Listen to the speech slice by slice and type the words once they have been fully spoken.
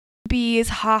bees,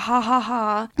 ha ha ha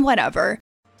ha, whatever.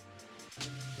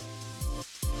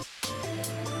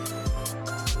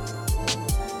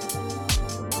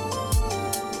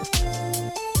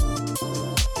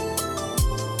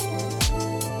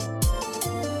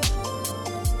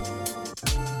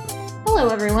 Hello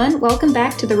everyone, welcome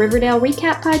back to the Riverdale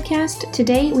Recap Podcast.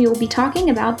 Today we will be talking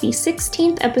about the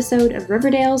 16th episode of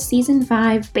Riverdale's Season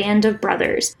 5 Band of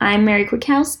Brothers. I'm Mary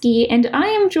Kwiatkowski, and I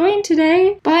am joined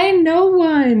today by no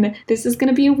one. This is going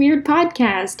to be a weird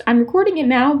podcast. I'm recording it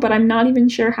now, but I'm not even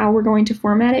sure how we're going to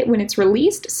format it when it's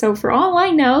released, so for all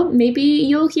I know, maybe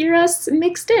you'll hear us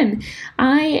mixed in.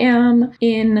 I am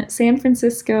in San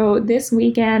Francisco this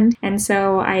weekend, and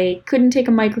so I couldn't take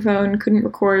a microphone, couldn't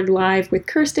record live with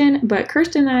Kirsten, but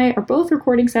Kirsten and I are both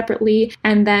recording separately,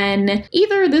 and then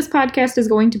either this podcast is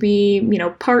going to be,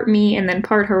 part me and then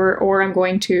part her, or I'm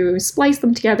going to splice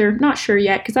them together. Not sure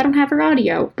yet because I don't have her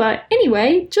audio. But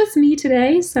anyway, just me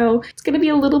today, so it's going to be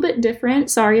a little bit different.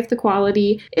 Sorry if the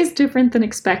quality is different than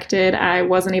expected. I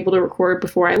wasn't able to record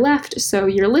before I left, so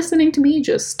you're listening to me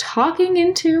just talking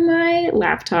into my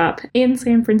laptop in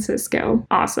San Francisco.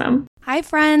 Awesome. Hi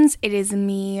friends, it is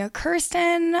me,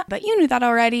 Kirsten, but you knew that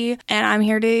already, and I'm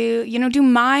here to, do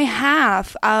my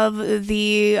half of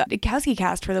the Kowski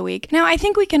cast for the week. Now, I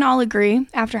think we can all agree,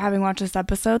 after having watched this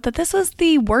episode, that this was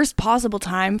the worst possible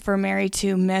time for Mary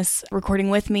to miss recording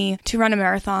with me to run a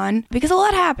marathon, because a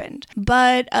lot happened.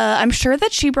 But I'm sure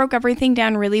that she broke everything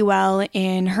down really well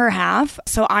in her half,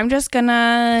 so I'm just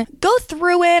gonna go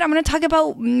through it. I'm gonna talk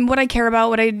about what I care about,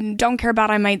 what I don't care about,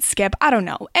 I might skip, I don't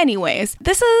know. Anyways,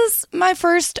 this is my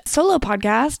first solo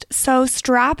podcast, so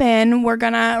strap in. We're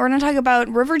gonna talk about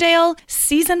Riverdale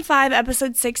Season 5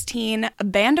 Episode 16,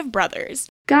 Band of Brothers.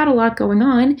 Got a lot going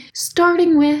on,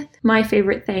 starting with my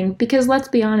favorite thing, because let's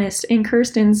be honest, in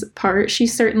Kirsten's part,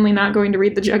 she's certainly not going to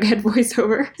read the Jughead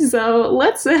voiceover, so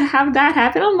let's have that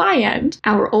happen on my end.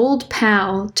 Our old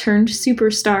pal turned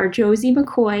superstar Josie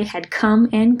McCoy had come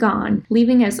and gone,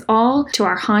 leaving us all to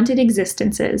our haunted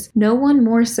existences, no one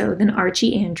more so than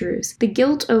Archie Andrews. The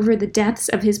guilt over the deaths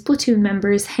of his platoon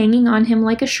members hanging on him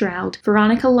like a shroud,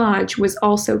 Veronica Lodge was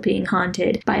also being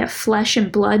haunted by a flesh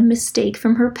and blood mistake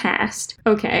from her past.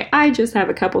 Okay, I just have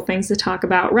a couple things to talk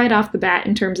about right off the bat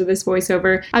in terms of this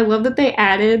voiceover. I love that they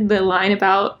added the line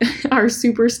about our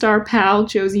superstar pal,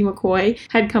 Josie McCoy,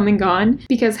 had come and gone,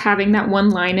 because having that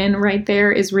one line in right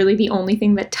there is really the only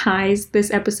thing that ties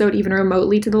this episode even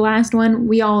remotely to the last one.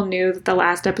 We all knew that the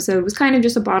last episode was kind of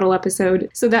just a bottle episode,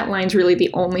 so that line's really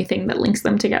the only thing that links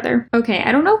them together. Okay,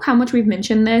 I don't know how much we've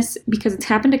mentioned this, because it's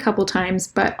happened a couple times,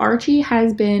 but Archie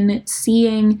has been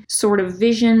seeing sort of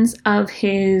visions of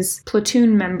his platoon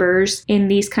members in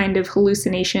these kind of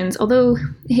hallucinations, although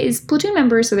his platoon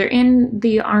members, so they're in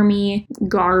the army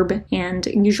garb and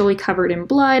usually covered in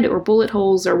blood or bullet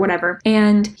holes or whatever,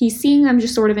 and he's seeing them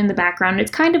just sort of in the background. It's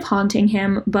kind of haunting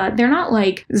him, but they're not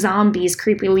like zombies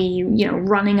creepily,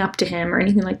 running up to him or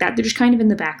anything like that. They're just kind of in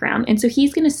the background, and so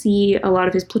he's going to see a lot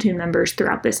of his platoon members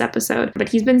throughout this episode, but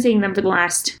he's been seeing them for the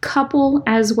last couple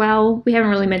as well. We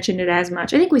haven't really mentioned it as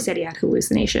much. I think we said he had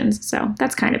hallucinations, so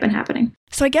that's kind of been happening.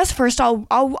 So I guess first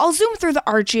I'll zoom through the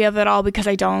Archie of it all because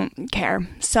I don't care.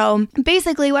 So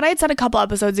basically what I had said a couple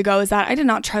episodes ago is that I did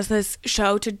not trust this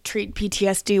show to treat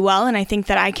PTSD well, and I think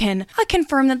that I can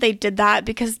confirm that they did that,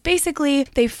 because basically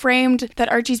they framed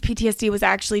that Archie's PTSD was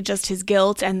actually just his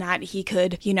guilt and that he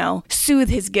could, soothe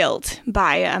his guilt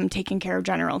by taking care of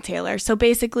General Taylor. So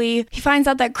basically he finds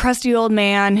out that crusty old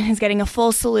man is getting a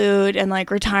full salute and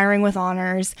retiring with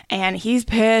honors, and he's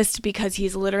pissed because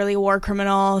he's literally a war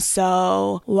criminal, so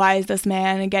why is this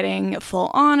man getting full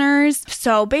honors?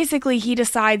 So basically he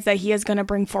decides that he is going to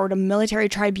bring forward a military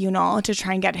tribunal to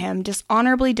try and get him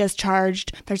dishonorably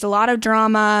discharged. There's a lot of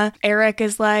drama. Eric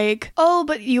is like, oh,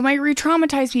 but you might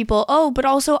re-traumatize people. Oh, but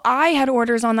also I had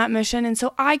orders on that mission, and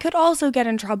so I could also get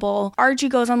in trouble. Archie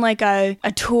goes on a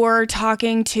tour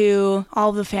talking to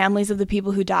all the families of the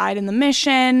people who died in the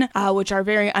mission, which are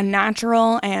very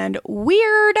unnatural and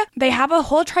weird. They have a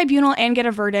whole tribunal and get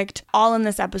a verdict all in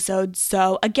this episode.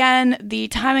 So again, the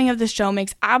timing of the show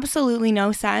makes absolutely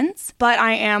no sense, but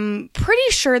I am pretty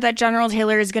sure that General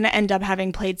Taylor is going to end up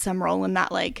having played some role in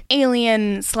that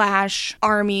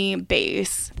alien/army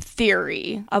base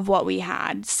theory of what we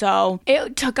had. So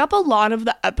it took up a lot of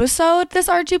the episode, this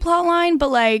Archie plotline,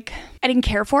 but I didn't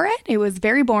care for it. It was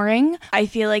very boring. I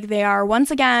feel like they are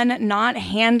once again not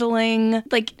handling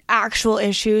actual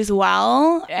issues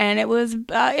well, and it was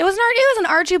an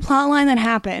Archie plotline that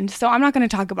happened. So I'm not going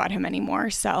to talk about him anymore.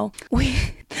 So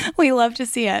we love to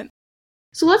see it.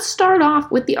 So let's start off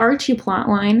with the Archie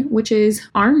plotline, which is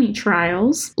army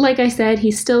trials. Like I said,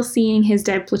 he's still seeing his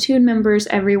dead platoon members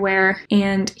everywhere,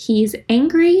 and he's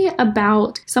angry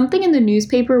about something in the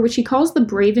newspaper, which he calls the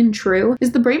Brave and True.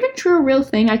 Is the Brave and True a real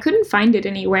thing? I couldn't find it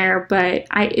anywhere, but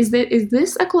is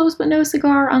this a Close But No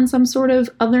Cigar on some sort of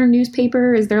other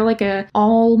newspaper? Is there like a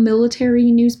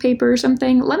all-military newspaper or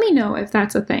something? Let me know if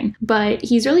that's a thing. But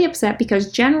he's really upset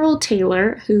because General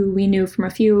Taylor, who we knew from a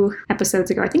few episodes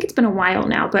ago, I think it's been a while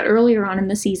now, but earlier on in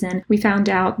the season, we found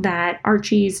out that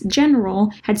Archie's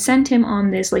general had sent him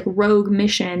on this like rogue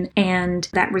mission, and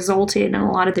that resulted in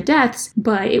a lot of the deaths,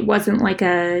 but it wasn't like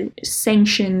a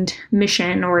sanctioned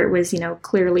mission, or it was,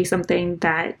 clearly something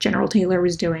that General Taylor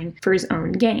was doing for his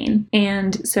own gain.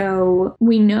 And so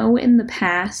we know in the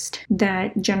past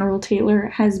that General Taylor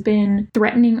has been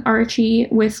threatening Archie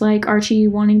with like Archie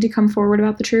wanting to come forward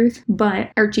about the truth, but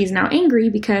Archie's now angry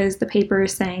because the paper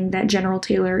is saying that General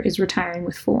Taylor is retiring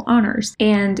with full honors.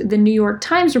 And the New York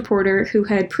Times reporter who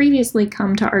had previously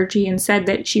come to Archie and said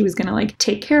that she was gonna like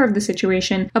take care of the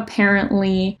situation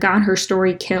apparently got her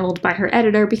story killed by her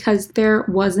editor because there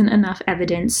wasn't enough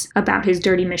evidence about his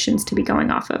dirty missions to be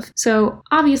going off of. So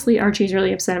obviously Archie's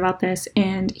really upset about this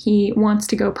and he wants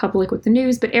to go public with the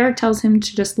news, but Eric tells him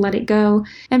to just let it go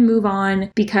and move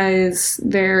on because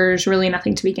there's really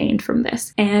nothing to be gained from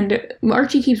this. And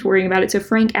Archie keeps worrying about it, so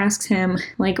Frank asks him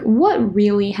like what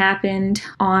really happened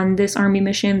on this army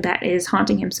mission that is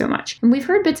haunting him so much. And we've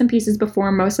heard bits and pieces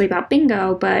before, mostly about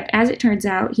Bingo, but as it turns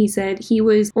out, he said he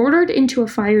was ordered into a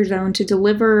fire zone to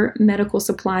deliver medical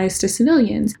supplies to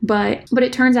civilians, but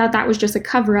it turns out that was just a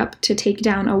cover-up to take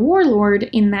down a warlord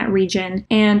in that region,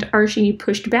 and Archie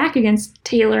pushed back against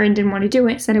Taylor and didn't want to do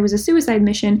it, said it was a suicide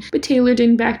mission, but Taylor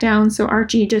didn't back down, so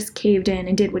Archie just caved in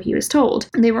and did what he was told.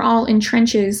 They were all in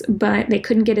trenches, but they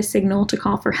couldn't get a signal to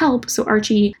call for help, so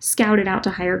Archie scouted out to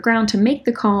higher ground to make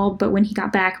the call, but when he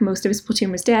got back, most of his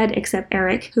platoon was dead, except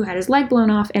Eric, who had his leg blown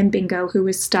off, and Bingo, who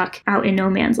was stuck out in no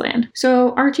man's land.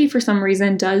 So Archie, for some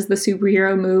reason, does the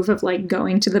superhero move of like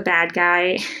going to the bad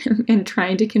guy and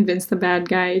trying to convince the bad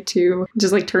guy to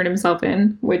just like turn himself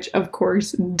in, which of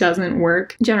course doesn't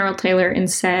work. General Taylor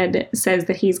instead says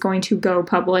that he's going to go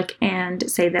public and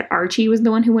say that Archie was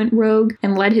the one who went rogue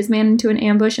and led his man into an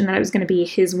ambush, and that it was going to be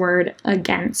his word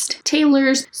against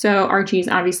Taylor's. So Archie's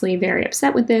obviously very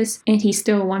upset with this, and he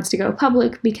still wants to go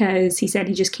public because he said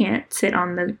he just can't sit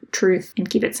on the truth and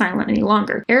keep it silent any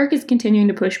longer. Eric is continuing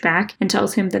to push back and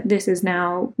tells him that this is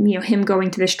now, him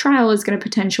going to this trial is going to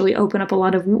potentially open up a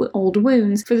lot of old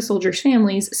wounds for the soldiers'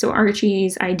 families. So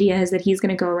Archie's idea is that he's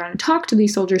going to go around and talk to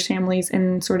these soldiers' families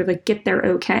and sort of like get their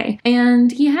okay.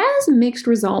 And he has mixed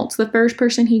results. The first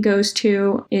person he goes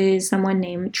to is someone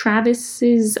named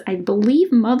Travis's, I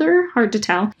believe, mother, hard to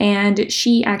tell, and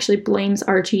she actually blames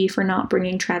Archie for not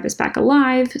bringing Travis back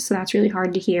alive, so that's really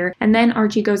hard to hear. And then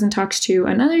Archie goes and talks to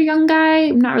another young guy,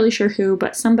 I'm not really sure who,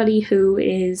 but somebody who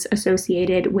is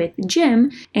associated with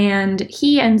Jim, and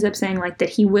he ends up saying like that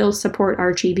he will support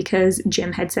Archie because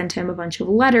Jim had sent him a bunch of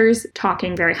letters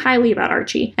talking very highly about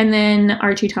Archie. And then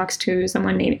Archie talks to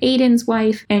someone named Aiden's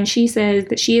wife, and she says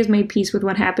that she has made peace with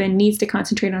what happened, needs to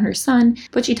concentrate on her son,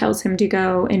 but she tells him to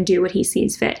go and do what he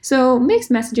sees fit. So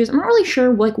mixed messages. I'm not really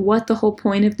sure like what the whole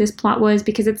point of this plot was,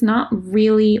 because it's not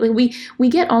really like we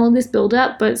get all of this build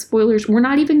up, but spoilers, we're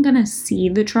not even gonna see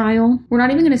the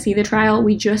trial.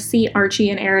 We just see Archie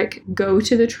and Eric go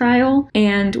to the trial,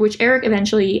 and which Eric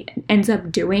eventually ends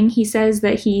up doing. He says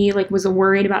that he like was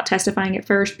worried about testifying at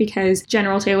first because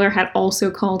General Taylor had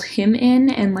also called him in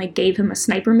and like gave him a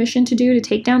sniper mission to do to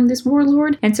take down this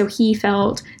warlord, and so he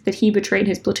felt that he betrayed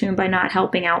his platoon by not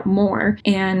helping out more.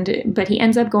 But he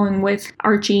ends up going with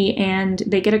Archie, and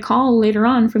they get a call later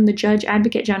on from the Judge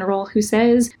Advocate General who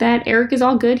says that Eric is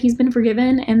all good, he's been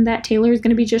forgiven, and that Taylor is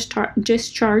going to be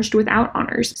discharged without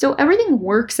honors. So everything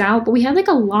works out, but we had like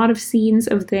a lot of scenes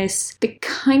of this that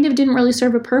kind of didn't really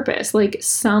serve a purpose. Like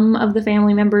some of the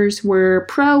family members were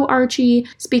pro Archie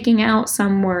speaking out,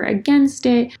 some were against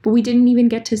it, but we didn't even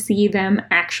get to see them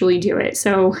actually do it.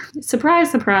 So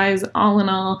surprise, surprise, all in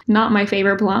all, not my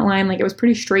favorite plotline. Like it was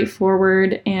pretty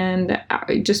straightforward, and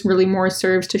it just really more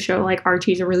serves to show like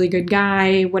Archie's a really good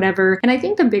guy, whatever. And I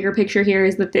think the bigger picture here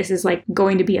is that this is like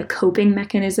going to be a coping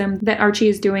mechanism that Archie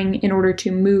is doing in order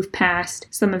to move past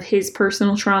some of his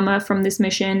personal trauma from this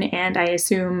mission, and I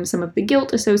assume some of the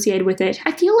guilt associated with it.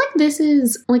 I feel like this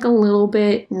is like a little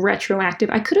bit retroactive.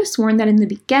 I could have sworn that in the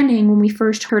beginning when we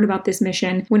first heard about this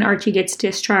mission, when Archie gets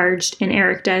discharged and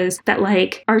Eric does, that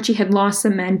like Archie had lost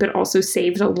some men but also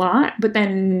saved a lot, but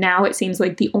then now it seems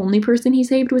like the only person he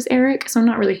saved was Eric, so I'm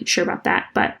not really sure about that.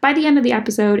 But by the end of the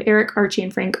episode, Eric, Archie,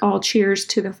 and Frank all cheers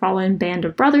to the fallen band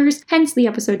band of brothers, hence the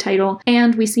episode title.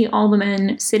 And we see all the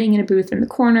men sitting in a booth in the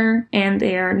corner, and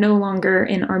they are no longer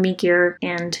in army gear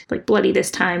and like bloody this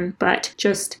time, but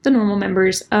just the normal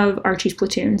members of Archie's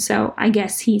platoon. So I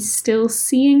guess he's still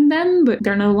seeing them, but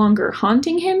they're no longer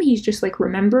haunting him. He's just like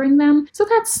remembering them. So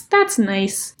that's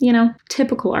nice, you know,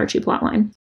 typical Archie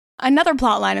plotline. Another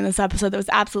plot line in this episode that was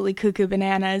absolutely cuckoo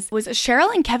bananas was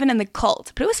Cheryl and Kevin and the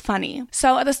cult, but it was funny.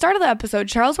 So at the start of the episode,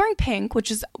 Cheryl's wearing pink,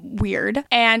 which is weird,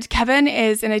 and Kevin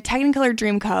is in a Technicolor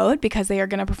Dreamcoat because they are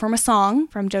going to perform a song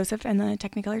from Joseph and the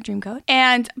Technicolor Dreamcoat.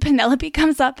 And Penelope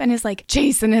comes up and is like,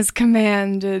 Jason has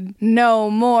commanded no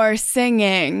more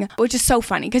singing, which is so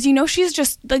funny because, you know, she's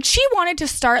just like, she wanted to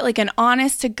start like an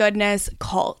honest to goodness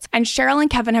cult, and Cheryl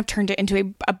and Kevin have turned it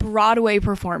into a Broadway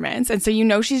performance, and so you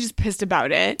know she's just pissed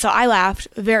about it. So I laughed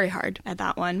very hard at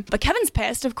that one. But Kevin's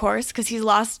pissed, of course, because he's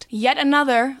lost yet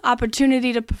another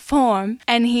opportunity to perform.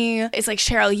 And he is like,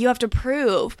 Cheryl, you have to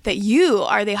prove that you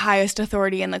are the highest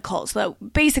authority in the cult so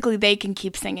that basically they can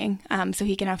keep singing so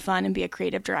he can have fun and be a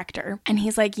creative director. And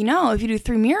he's like, you know, if you do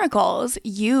 3 miracles,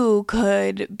 you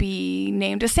could be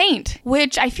named a saint,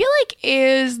 which I feel like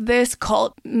is this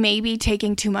cult maybe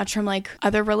taking too much from like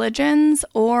other religions,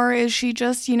 or is she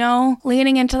just, you know,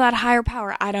 leaning into that higher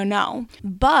power? I don't know.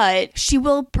 But she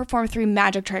will perform 3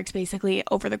 magic tricks basically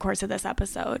over the course of this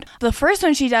episode. The first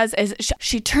one she does is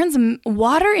she turns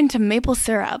water into maple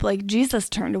syrup, like Jesus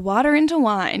turned water into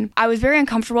wine. I was very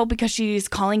uncomfortable because she's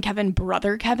calling Kevin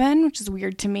Brother Kevin, which is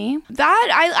weird to me. That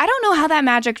I don't know how that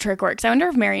magic trick works. I wonder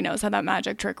if Mary knows how that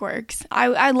magic trick works.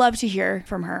 I'd love to hear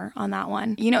from her on that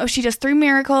one. You know, if she does 3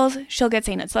 miracles, she'll get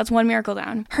sainted. So that's 1 miracle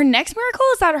down. Her next miracle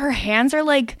is that her hands are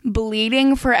like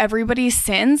bleeding for everybody's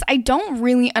sins. I don't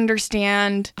really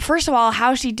understand, first of all,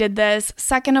 how she did this.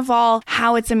 Second of all,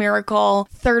 how it's a miracle.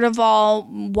 Third of all,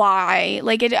 why?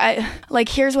 Like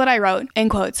here's what I wrote in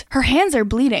quotes. Her hands are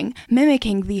bleeding,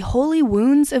 mimicking the holy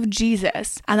wounds of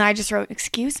Jesus. And I just wrote,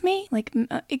 excuse me? Like,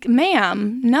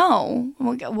 ma'am, no.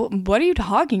 What are you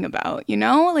talking about? You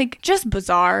know, like just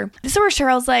bizarre. This is where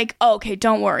Cheryl's like, oh, okay,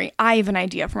 don't worry. I have an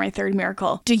idea for my 3rd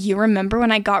miracle. Do you remember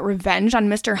when I got revenge on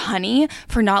Mr. Honey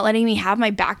for not letting me have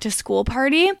my back to school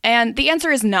party? And the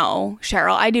answer is no,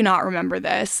 Cheryl. I do not remember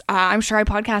this. I'm sure I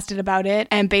podcasted about it,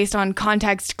 and based on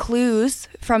context clues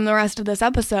from the rest of this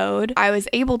episode, I was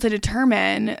able to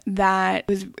determine that it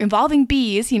was involving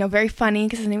bees, you know, very funny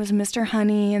because his name was Mr.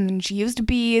 Honey, and then she used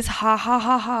bees, ha ha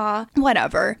ha ha,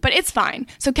 whatever, but it's fine.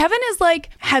 So Kevin is like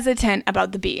hesitant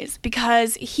about the bees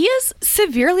because he is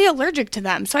severely allergic to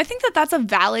them. So I think that that's a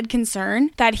valid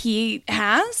concern that he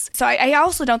has. So I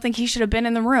also don't think he should have been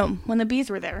in the room when the bees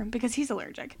were there because he's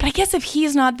allergic. But I guess if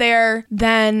he's not there,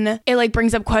 then it like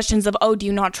brings up questions of, oh, do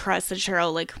you not trust that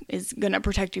Cheryl like is gonna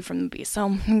protect you from the bees?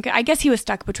 So I guess he was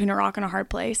stuck between a rock and a hard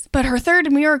place. But her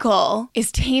 3rd miracle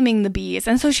is taming the bees.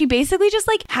 And so she basically just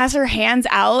like has her hands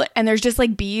out and there's just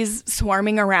like bees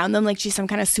swarming around them like she's some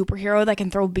kind of superhero that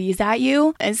can throw bees at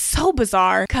you. And it's so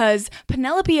bizarre because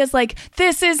Penelope is like,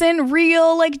 this isn't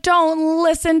real, like don't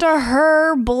listen to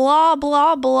her, blah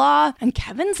blah blah. And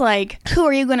Kevin's like, who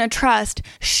are you gonna trust?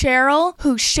 Cheryl,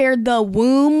 who shared the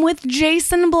womb with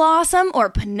Jason Blossom, or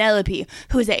Penelope,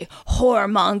 who is a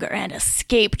whoremonger and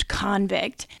escaped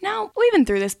convict? Now, we've been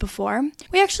through this before.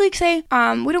 We actually say,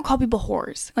 we don't call people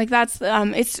whores. Like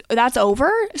that's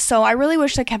over. So I really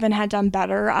wish that Kevin had done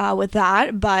better with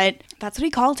that, but that's what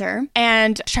he called her.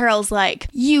 And Cheryl's like,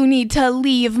 you need to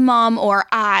leave, Mom, or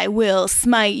I will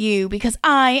smite you because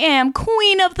I am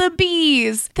queen of the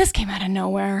bees. This came out of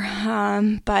nowhere.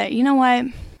 But you know what?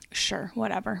 Sure,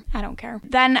 whatever. I don't care.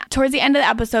 Then towards the end of the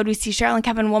episode, we see Cheryl and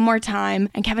Kevin one more time.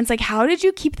 And Kevin's like, how did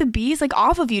you keep the bees like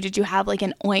off of you? Did you have like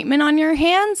an ointment on your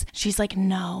hands? She's like,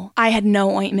 no, I had no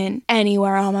ointment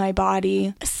anywhere on my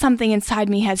body. Something inside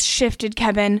me has shifted,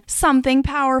 Kevin. Something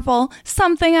powerful.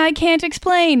 Something I can't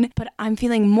explain. But I'm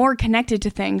feeling more connected to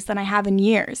things than I have in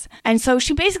years. And so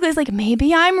she basically is like,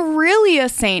 maybe I'm really a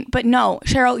saint. But no,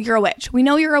 Cheryl, you're a witch. We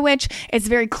know you're a witch. It's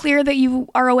very clear that you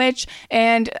are a witch.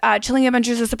 And Chilling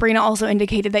Adventures of Sabrina also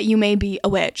indicated that you may be a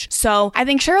witch. So I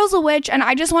think Cheryl's a witch, and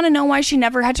I just want to know why she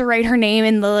never had to write her name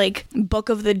in the like book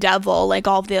of the devil, like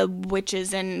all the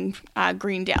witches in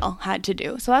Greendale had to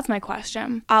do. So that's my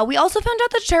question. We also found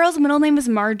out that Cheryl's middle name is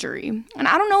Marjorie, and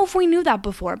I don't know if we knew that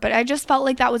before, but I just felt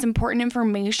like that was important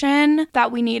information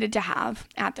that we needed to have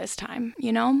at this time,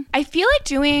 you know? I feel like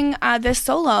doing this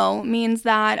solo means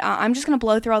that I'm just going to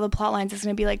blow through all the plot lines. It's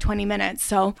going to be like 20 minutes.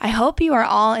 So I hope you are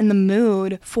all in the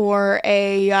mood for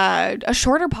a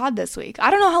shorter pod this week. I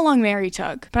don't know how long Mary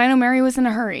took, but I know Mary was in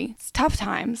a hurry. It's tough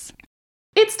times.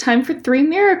 It's time for 3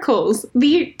 Miracles,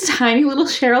 the tiny little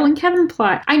Cheryl and Kevin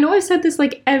plot. I know I've said this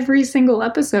like every single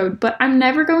episode, but I'm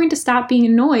never going to stop being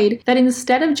annoyed that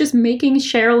instead of just making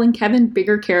Cheryl and Kevin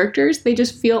bigger characters, they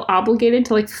just feel obligated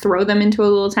to like throw them into a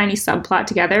little tiny subplot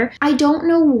together. I don't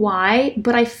know why,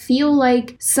 but I feel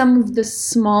like some of the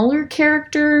smaller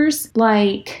characters,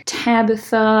 like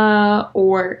Tabitha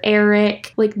or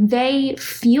Eric, like they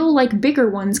feel like bigger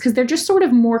ones because they're just sort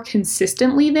of more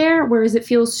consistently there, whereas it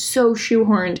feels so shoehorned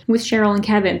with Cheryl and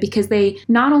Kevin because they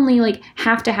not only like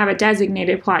have to have a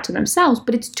designated plot to themselves,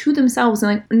 but it's to themselves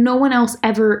and like no one else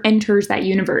ever enters that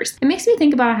universe. It makes me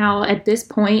think about how at this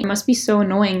point it must be so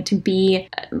annoying to be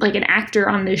like an actor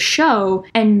on this show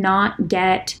and not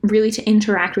get really to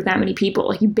interact with that many people.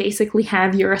 Like you basically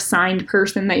have your assigned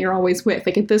person that you're always with.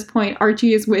 Like at this point,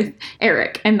 Archie is with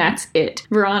Eric and that's it.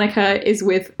 Veronica is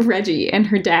with Reggie and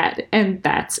her dad and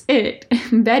that's it.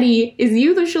 Betty is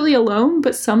usually alone,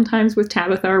 but sometimes with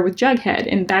Tabitha or with Jughead,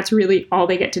 and that's really all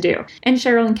they get to do. And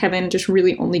Cheryl and Kevin just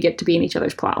really only get to be in each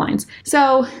other's plot lines.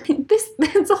 So this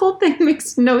whole thing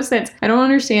makes no sense. I don't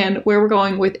understand where we're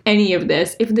going with any of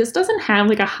this. If this doesn't have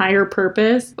like a higher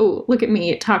purpose, oh, look at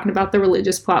me talking about the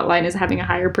religious plot line as having a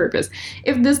higher purpose.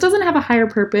 If this doesn't have a higher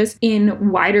purpose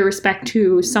in wider respect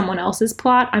to someone else's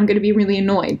plot, I'm going to be really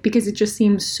annoyed because it just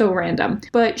seems so random.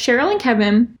 But Cheryl and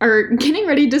Kevin are getting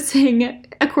ready to sing,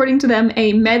 according to them,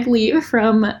 a medley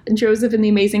from Joseph and the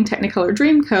Amazing Technicolor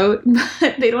Dreamcoat,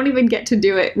 but they don't even get to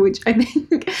do it, which I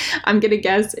think I'm gonna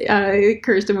guess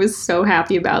Kirsten was so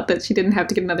happy about that she didn't have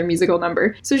to get another musical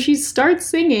number. So she starts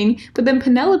singing, but then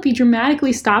Penelope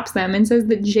dramatically stops them and says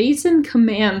that Jason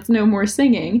commands no more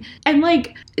singing. And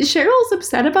like, Cheryl's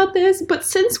upset about this, but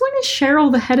since when is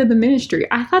Cheryl the head of the ministry?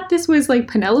 I thought this was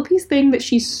like Penelope's thing that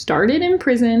she started in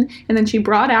prison and then she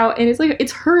brought out, and it's like,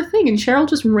 it's her thing, and Cheryl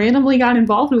just randomly got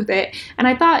involved with it. And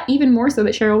I thought even more so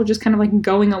that Cheryl was just kind of like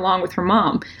going along with her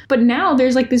mom. But now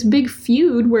there's like this big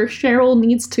feud where Cheryl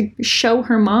needs to show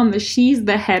her mom that she's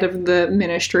the head of the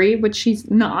ministry, but she's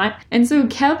not. And so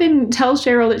Kevin tells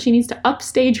Cheryl that she needs to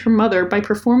upstage her mother by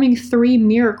performing 3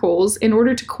 miracles in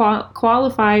order to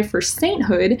qualify for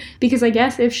sainthood, because I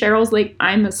guess if Cheryl's like,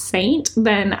 I'm a saint,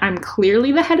 then I'm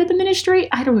clearly the head of the ministry.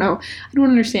 I don't know. I don't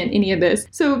understand any of this.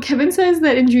 So Kevin says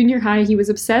that in junior high, he was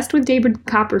obsessed with David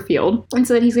Copperfield, and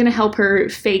so that he's going to help her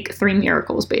fake 3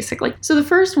 miracles, basically. So the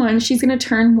first one, she's going to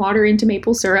turn water into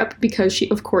maple syrup because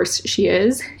of course she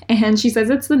is. And she says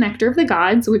it's the nectar of the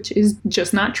gods, which is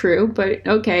just not true, but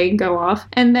okay, go off.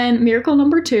 And then miracle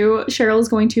number 2, Cheryl is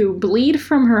going to bleed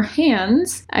from her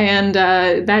hands, and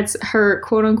that's her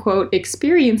quote unquote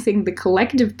experiencing the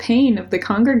collective pain of the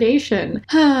congregation.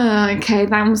 Okay,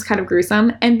 that was kind of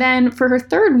gruesome. And then for her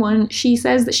third one, she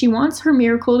says that she wants her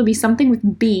miracle to be something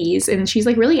with bees, and she's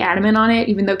like really adamant on it,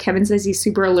 even though Kevin says he's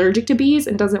super allergic to bees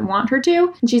and doesn't want her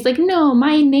to. And she's like, no,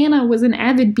 my Nana was an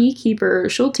avid beekeeper.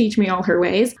 She'll teach me all her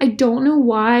ways. I don't know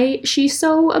why she's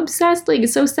so obsessed, like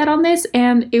so set on this,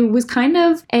 and it was kind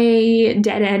of a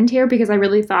dead end here because I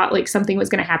really thought like something was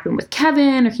going to happen with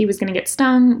Kevin or he was going to get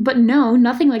stung, but no,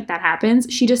 nothing like that happens.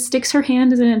 She just sticks her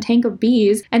hand in a tank of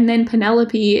bees, and then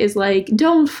Penelope is like,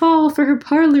 don't fall for her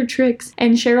parlor tricks,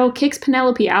 and Cheryl kicks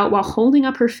Penelope out while holding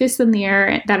up her fists in the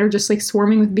air that are just like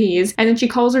swarming with bees, and then she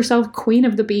calls herself Queen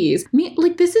of the Bees.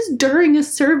 Like, this is during a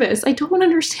service. I don't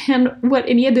understand what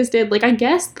any of this did. Like, I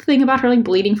guess the thing about her like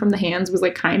bleeding from the hands was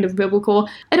like kind of biblical.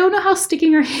 I don't know how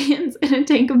sticking her hands in a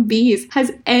tank of bees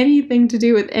has anything to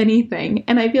do with anything,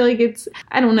 and I feel like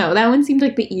I don't know, that one seemed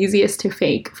like the easiest to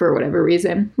fake for whatever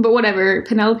reason. But whatever,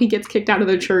 Penelope gets kicked out of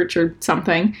the church or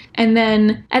something. And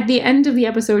then at the end of the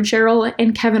episode, Cheryl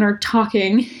and Kevin are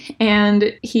talking,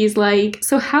 and he's like,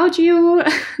 so how'd you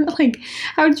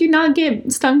not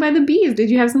get stung by the bees? Did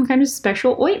you have some kind of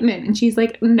special ointment? And she's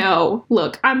like, no,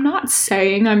 look, I'm not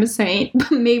saying I'm a saint,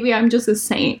 but maybe I'm just a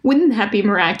saint. Wouldn't that be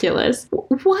miraculous?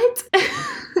 What?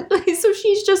 So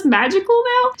she's just magical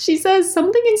now? She says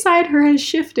something inside her has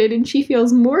shifted and she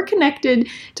feels more connected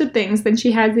to things than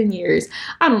she has in years.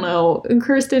 I don't know.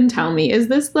 Kirsten, tell me, is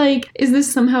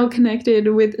this somehow connected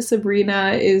with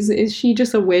Sabrina? Is she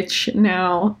just a witch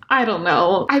now? I don't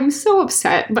know. I'm so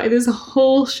upset by this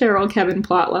whole Cheryl Kevin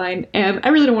plotline, and I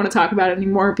really don't want to talk about it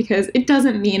anymore because it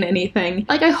doesn't mean anything.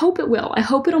 Like, I hope it will. I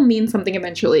hope it'll mean something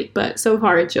eventually, but so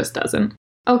far it just doesn't.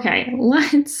 Okay,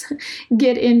 let's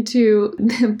get into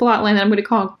the plotline that I'm going to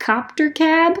call Copter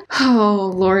Cab.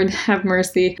 Oh, Lord have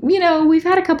mercy. You know, we've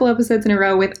had a couple episodes in a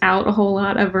row without a whole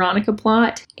lot of Veronica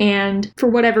plot, and for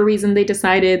whatever reason, they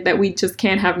decided that we just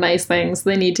can't have nice things.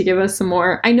 They need to give us some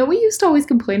more. I know we used to always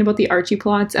complain about the Archie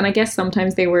plots, and I guess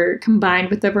sometimes they were combined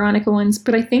with the Veronica ones,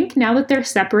 but I think now that they're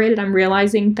separated, I'm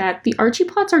realizing that the Archie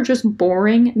plots are just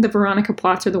boring. The Veronica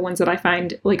plots are the ones that I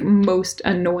find, like, most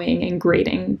annoying and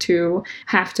grating to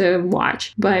have to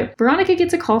watch. But Veronica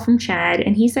gets a call from Chad,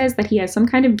 and he says that he has some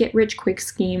kind of get-rich-quick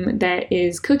scheme that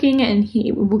is cooking, and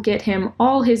he will get him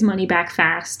all his money back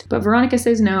fast. But Veronica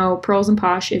says no, Pearls and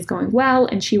Posh is going well,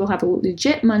 and she will have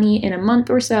legit money in a month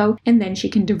or so, and then she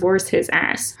can divorce his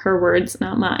ass. Her words,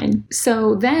 not mine.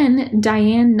 So then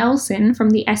Diane Nelson from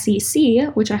the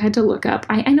SEC, which I had to look up.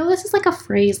 I know this is like a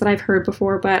phrase that I've heard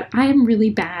before, but I am really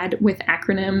bad with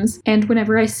acronyms, and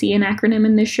whenever I see an acronym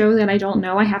in this show that I don't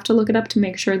know, I have to look it up to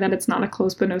make sure that it's not a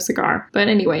close but no cigar. But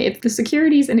anyway, it's the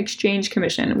Securities and Exchange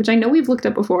Commission, which I know we've looked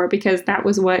up before because that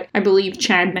was what I believe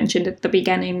Chad mentioned at the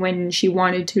beginning when she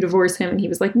wanted to divorce him, and he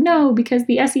was like, no, because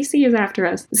the SEC is after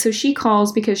us. So she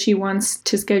calls because she wants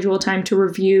to schedule time to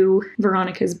review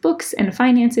Veronica's books and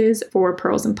finances for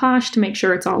Pearls and Posh to make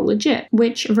sure it's all legit,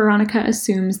 which Veronica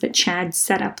assumes that Chad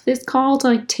set up this call to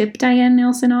like tip Diane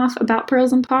Nelson off about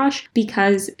Pearls and Posh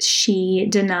because she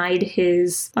denied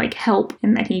his like help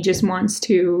and that he just wants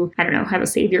to, I don't know, have a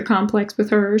savior complex with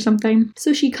her or something.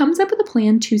 So she comes up with a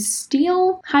plan to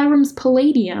steal Hiram's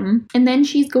palladium, and then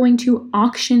she's going to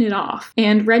auction it off.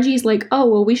 And Reggie's like, oh,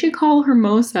 well, we should call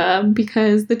Hermosa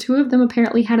because the two of them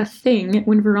apparently had a thing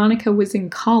when Veronica was in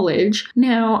college.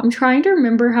 Now, I'm trying to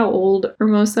remember how old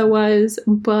Hermosa was,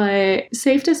 but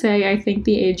safe to say, I think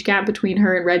the age gap between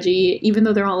her and Reggie, even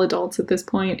though they're all adults at this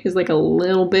point, is like a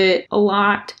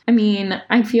lot. I mean,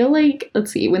 I feel like,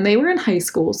 let's see, when they were in high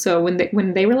school, so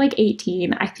when they were like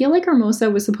 18, I feel like Hermosa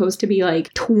was supposed to be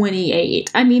like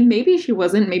 28. I mean, maybe she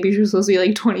wasn't. Maybe she was supposed to be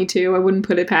like 22. I wouldn't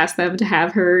put it past them to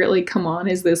have her like come on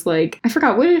as this like, I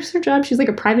forgot, what is her job? She's like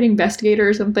a private investigator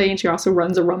or something. She also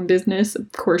runs a rum business.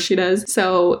 Of course she does.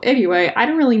 So anyway, I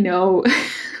don't really know.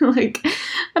 Like,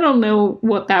 I don't know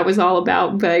what that was all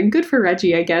about, but good for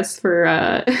Reggie, I guess, for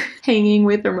hanging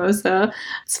with Hermosa.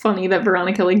 It's funny that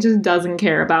Veronica like just doesn't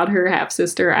care about her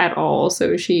half-sister at all,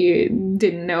 so she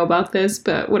didn't know about this,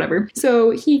 but whatever. So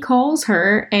he calls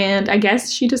her, and I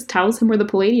guess she just tells him where the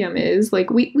palladium is. Like,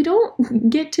 we don't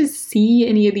get to see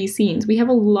any of these scenes. We have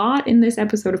a lot in this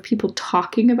episode of people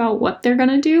talking about what they're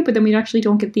gonna do, but then we actually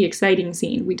don't get the exciting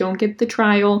scene. We don't get the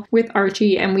trial with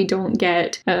Archie, and we don't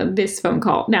get this phone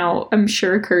call. Now, I'm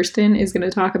sure Kirsten is going to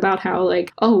talk about how,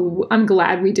 like, oh, I'm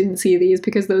glad we didn't see these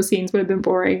because those scenes would have been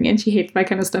boring, and she hates that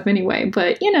kind of stuff anyway.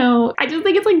 But, you know, I just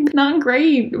think it's, like, not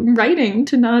great writing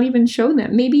to not even show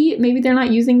them. Maybe they're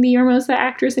not using the Hermosa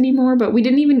actress anymore, but we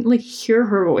didn't even, like, hear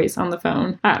her voice on the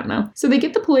phone. I don't know. So they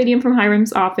get the palladium from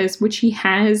Hiram's office, which he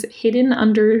has hidden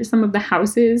under some of the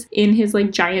houses in his,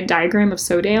 like, giant diagram of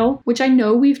Sodale, which I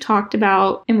know we've talked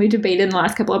about and we debated in the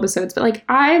last couple episodes, but, like,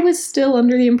 I was still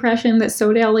under the impression that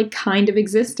Sodale, like, kind of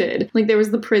existed. Like, there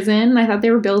was the prison. I thought they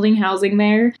were building housing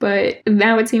there, but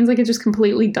now it seems like it just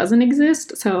completely doesn't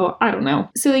exist. So I don't know.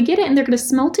 So they get it and they're going to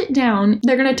smelt it down.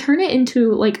 They're going to turn it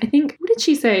into, like, I think, what did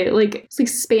she say? Like, it's like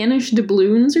Spanish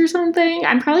doubloons or something.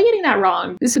 I'm probably getting that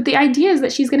wrong. So the idea is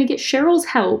that she's going to get Cheryl's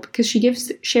help because she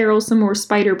gives Cheryl some more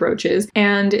spider brooches,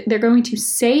 and they're going to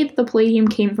say that the palladium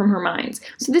came from her mines.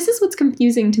 So this is what's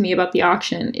confusing to me about the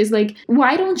auction is, like,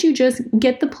 why don't you just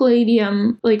get the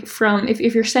palladium, like, from, if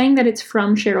you're saying that it's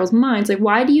from Cheryl's mines, like,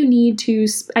 why do you need to,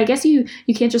 I guess you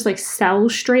can't just, like, sell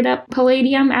straight up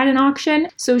palladium at an auction.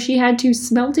 So she had to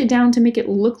smelt it down to make it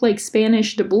look like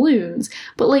Spanish doubloons.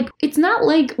 But, like, it's not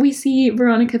like we see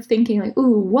Veronica thinking, like,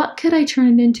 ooh, what could I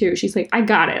turn it into? She's like, I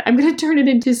got it. I'm going to turn it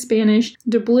into Spanish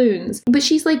doubloons. But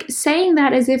she's, like, saying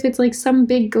that as if it's, like, some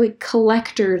big, like,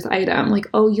 collector's item. Like,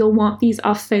 oh, you'll want these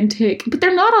authentic. But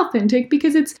they're not authentic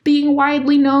because it's being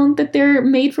widely known that they're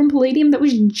made from palladium that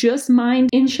was just mined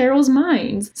in Cheryl's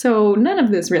mines. So none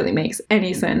of this really makes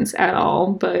any sense at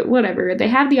all, but whatever. They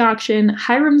have the auction,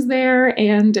 Hiram's there,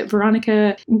 and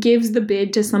Veronica gives the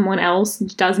bid to someone else,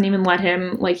 doesn't even let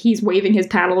him, like, he's waving his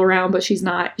paddle around, but she's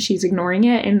ignoring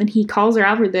it, and then he calls her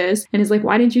out for this, and is like,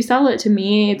 why didn't you sell it to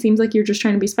me? It seems like you're just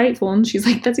trying to be spiteful, and she's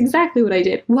like, that's exactly what I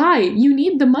did. Why? You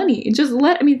need the money. Just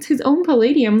it's his own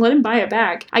palladium, let him buy it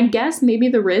back. I guess maybe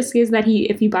the risk is that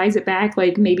if he buys it back,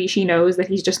 like, maybe she knows that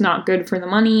he's just not good for the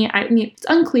money. I mean, it's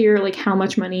unclear, like, how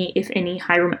much money, if any,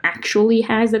 Hiram actually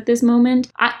has at this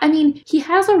moment. I mean, he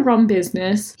has a rum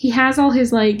business. He has all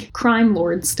his, like, crime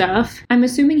lord stuff. I'm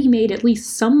assuming he made at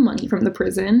least some money from the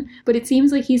prison, but it seems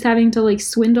seems like he's having to like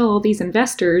swindle all these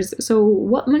investors. So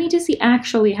what money does he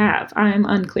actually have? I'm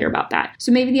unclear about that.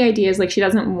 So maybe the idea is like she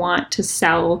doesn't want to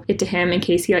sell it to him in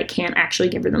case he like can't actually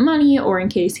give her the money, or in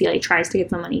case he like tries to get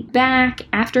the money back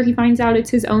after he finds out it's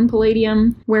his own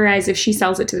palladium. Whereas if she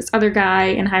sells it to this other guy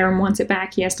and Hiram wants it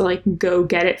back, he has to like go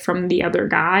get it from the other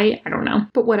guy. I don't know.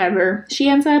 But whatever. She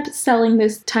ends up selling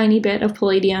this tiny bit of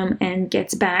palladium and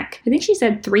gets back, I think she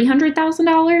said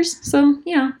 $300,000. So,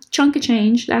 you know, chunk of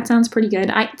change. That sounds pretty good.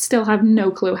 I still have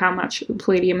no clue how much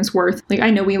palladium is worth. Like, I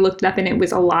know we looked it up and it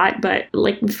was a lot, but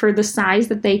like for the size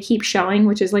that they keep showing,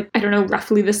 which is like, I don't know,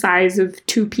 roughly the size of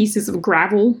 2 pieces of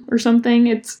gravel or something,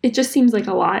 it just seems like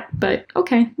a lot, but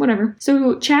okay, whatever.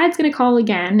 So Chad's gonna call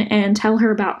again and tell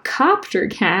her about copter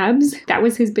cabs. That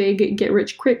was his big get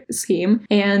rich quick scheme,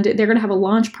 and they're gonna have a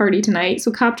launch party tonight.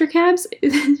 So copter cabs,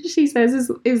 she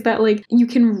says, is that like you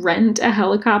can rent a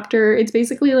helicopter. It's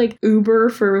basically like Uber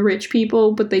for rich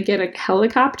people, but they get a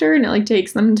helicopter and it like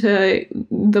takes them to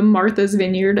the Martha's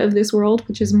Vineyard of this world,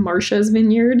 which is Marsha's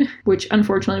Vineyard, which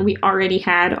unfortunately we already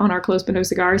had on our Close But No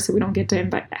Cigars, so we don't get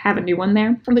to have a new one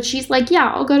there. But she's like,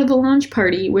 yeah, I'll go to the launch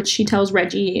party, which she tells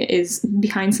Reggie is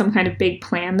behind some kind of big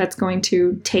plan that's going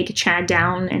to take Chad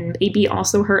down and maybe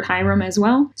also hurt Hiram as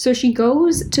well. So she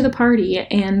goes to the party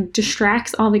and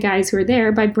distracts all the guys who are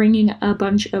there by bringing a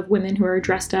bunch of women who are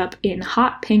dressed up in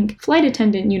hot pink flight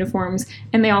attendant uniforms,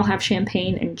 and they all have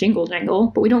champagne and jingle jangle,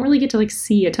 but we don't really get to like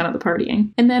see a ton of the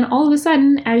partying. And then all of a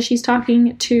sudden, as she's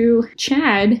talking to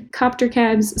Chad, Copter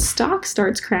Cab's stock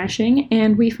starts crashing,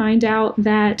 and we find out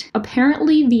that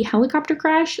apparently the helicopter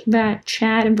crash that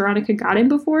Chad and Veronica got in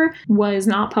before was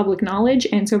not public knowledge,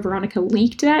 and so Veronica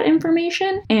leaked that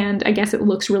information, and I guess it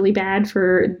looks really bad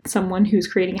for someone who's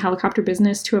creating a helicopter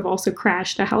business to have also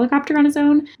crashed a helicopter on his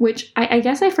own, which I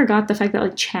guess I forgot the fact that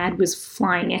like Chad was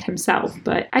flying it himself,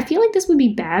 but I feel like this would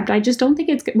be bad, but I just don't think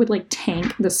it would like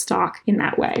tank the stock in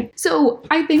that way. So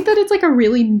I think that it's like a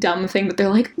really dumb thing that they're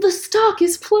like, the stock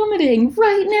is plummeting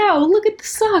right now, look at the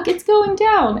stock, it's going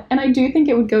down. And I do think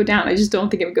it would go down. I just don't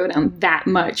think it would go down that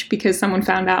much because someone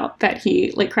found out that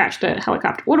he like crashed a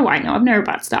helicopter. What do I know? I've never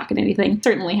bought stock in anything.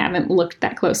 Certainly haven't looked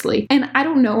that closely. And I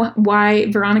don't know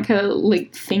why Veronica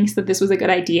like thinks that this was a good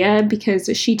idea, because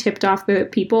she tipped off the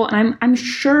people, and I'm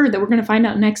sure that we're going to find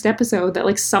out next episode that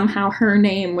like somehow her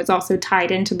name was also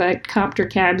tied into the Copter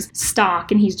Cab's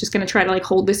stock, and he's just going to try to like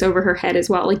hold this over her head as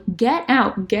well. Like, get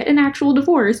out, get an actual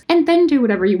divorce, and then do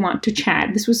whatever you want to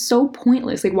Chad. This was so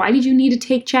pointless. Like, why did you need to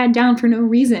take Chad down for no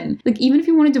reason? Like, even if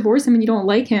you want to divorce him and you don't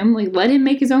like him, like, let him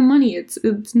make his own money.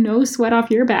 It's no sweat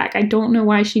off your back. I don't know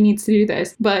why she needs to do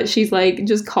this, but she's like,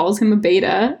 just calls him a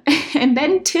beta and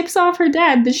then tips off her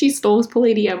dad that she stole his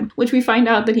palladium, which we find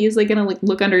out that he's like gonna like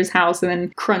look under his house and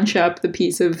then crunch up the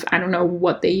piece of, I don't know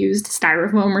what they used,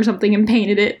 styrofoam or something, and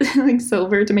painted it like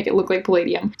silver to make it look like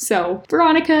palladium. So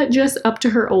Veronica just up to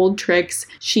her old tricks.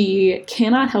 She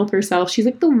cannot help herself. She's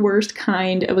like the worst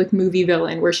kind of like movie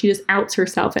villain where she just outs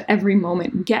herself at every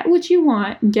moment. Get what you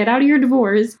want, get out of your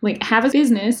divorce, like have a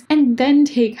business, and then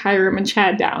take Hiram and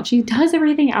Chad down. She does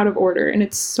everything out of order, and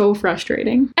it's so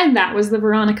frustrating. And that was the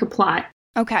Veronica plot.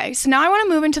 Okay, so now I want to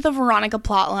move into the Veronica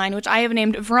plotline, which I have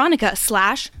named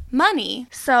Veronica/Money.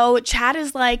 So Chad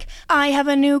is like, I have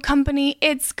a new company,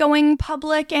 it's going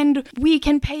public, and we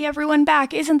can pay everyone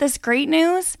back. Isn't this great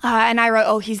news? And I wrote,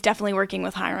 oh, he's definitely working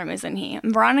with Hiram, isn't he?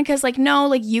 And Veronica's like, no,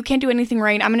 like, you can't do anything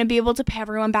right. I'm going to be able to pay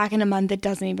everyone back in a month. It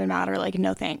doesn't even matter. Like,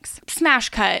 no thanks. Smash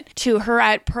cut to her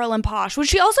at Pearl and Posh,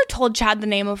 which she also told Chad the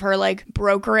name of her, like,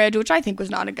 brokerage, which I think was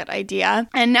not a good idea.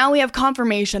 And now we have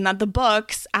confirmation that the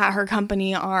books at her company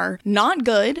are not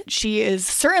good. She is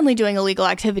certainly doing illegal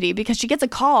activity because she gets a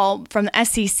call from the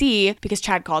SEC, because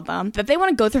Chad called them, that they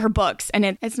want to go through her books,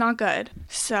 and it's not good.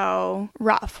 So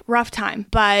rough time.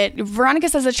 But Veronica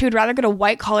says that she would rather go to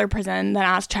white collar prison than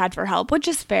ask Chad for help, which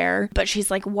is fair. But she's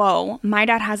like, whoa, my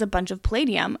dad has a bunch of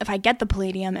palladium. If I get the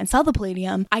palladium and sell the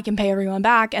palladium, I can pay everyone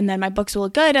back, and then my books will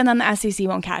look good, and then the SEC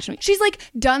won't catch me. She's like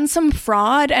done some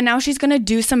fraud, and now she's going to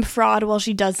do some fraud while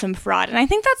she does some fraud. And I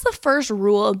think that's the first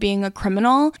rule of being a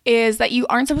criminal, is that you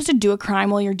aren't supposed to do a crime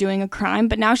while you're doing a crime,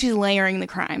 but now she's layering the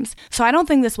crimes. So I don't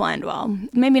think this will end well.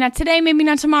 Maybe not today, maybe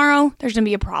not tomorrow. There's going to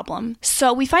be a problem.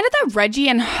 So we find out that Reggie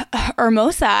and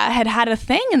Hermosa had a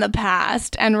thing in the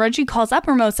past, and Reggie calls up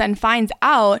Hermosa and finds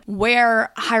out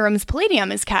where Hiram's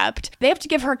palladium is kept. They have to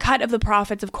give her a cut of the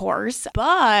profits, of course,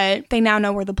 but they now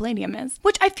know where the palladium is,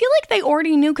 which I feel like they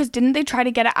already knew, because didn't they try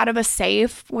to get it out of a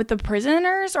safe with the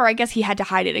prisoners? Or I guess he had to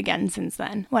hide it again since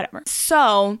then. Whatever.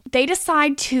 So they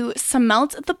decide to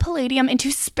smelt the palladium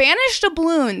into Spanish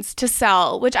doubloons to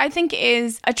sell, which I think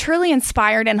is a truly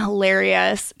inspired and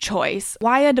hilarious choice.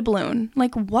 Why a doubloon?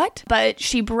 Like, what? But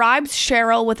she bribes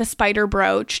Cheryl with a spider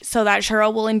brooch so that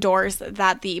Cheryl will endorse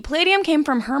that the palladium came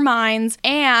from her mines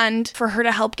and for her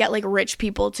to help get like rich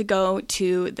people to go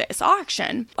to this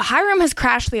auction. Hiram has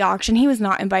crashed the auction. He was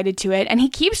not invited to it, and he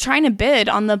keeps trying to bid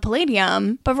on the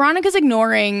palladium, but Veronica's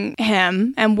ignoring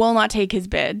him and will not take his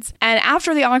bids. And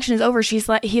after the auction is over, he's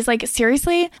like,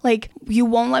 seriously? Like, you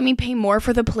won't let me pay more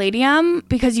for the palladium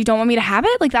because you don't want me to have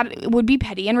it? Like, that would be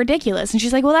petty and ridiculous. And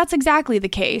she's like, well, that's exactly the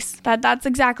case. That's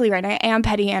exactly right. I am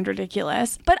petty and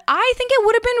ridiculous. But I think it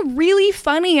would have been really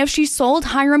funny if she sold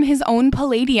Hiram his own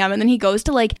palladium and then he goes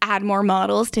to like add more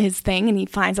models to his thing and he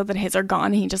finds out that his are gone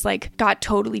and he just like got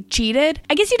totally cheated.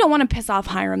 I guess you don't want to piss off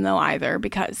Hiram though either,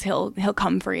 because he'll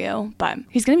come for you, but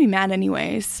he's gonna be mad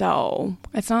anyways, so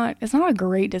it's not a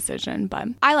great decision. But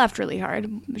I laughed really hard.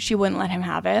 She wouldn't let him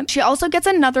have it. She also gets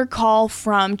another call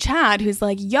from Chad, who's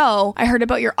like, yo, I heard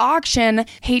about your auction.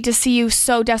 Hate to see you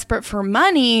so desperate for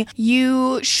money.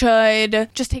 You should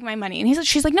just take my money. And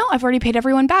she's like, no, I've already paid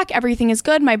everyone back. Everything is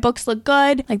good. My books look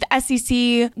good. Like, the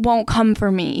SEC won't come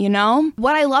for me, you know?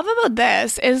 What I love about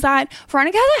this is that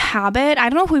Veronica has a habit, I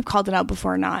don't know if we've called it out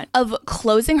before or not, of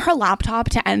closing her laptop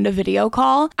to end a video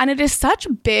call. And it is such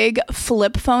big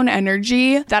flip phone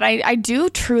energy that I do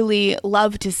truly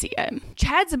love to see it.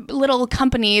 Chad's little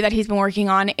company that he's been working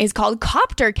on is called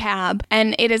Copter Cab,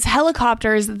 and it is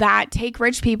helicopters that take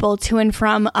rich people to and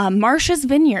from Marcia's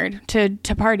Vineyard to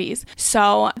parties.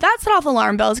 So that set off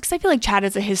alarm bells because I feel like Chad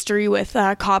has a history with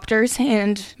copters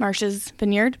and Marcia's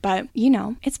Vineyard, but you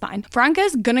know, it's fine.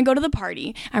 Veronica's gonna go to the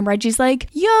party, and Reggie's like,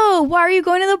 yo, why are you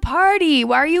going to the party?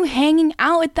 Why are you hanging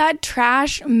out with that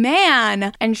trash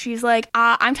man? And she's like,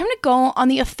 I'm trying to go on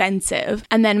the offensive.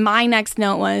 And then my next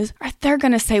note was, they're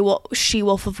gonna say, well,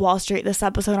 She-Wolf of Wall Street this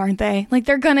episode, aren't they? Like,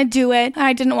 they're gonna do it.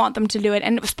 I didn't want them to do it.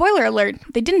 And spoiler alert,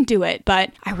 they didn't do it,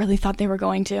 but I really thought they were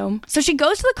going to. So she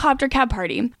goes to the Copter Cab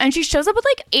party, and she shows up with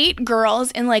like 8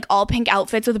 girls in like all pink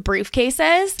outfits with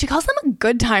briefcases. She calls them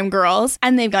Good Time Girls,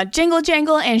 and they've got jingle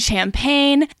jangle and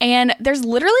champagne, and there's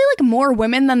literally like more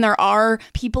women than there are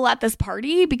people at this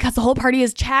party, because the whole party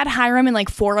is Chad, Hiram, and like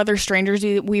 4 other strangers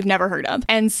we've never heard of.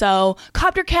 And so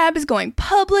Copter Cab is going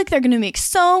public. They're gonna make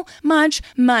so much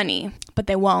money, but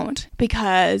they won't,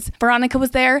 because Veronica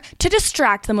was there to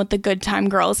distract them with the Good Time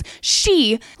Girls.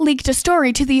 She leaked a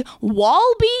story to the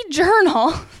Walby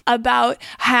Journal about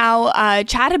how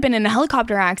Chad had been in a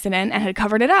helicopter accident and had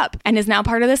covered it up and is now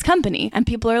part of this company. And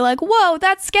people are like, whoa,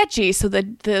 that's sketchy. So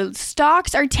the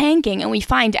stocks are tanking, and we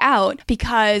find out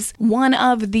because one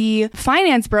of the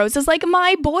finance bros is like,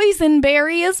 my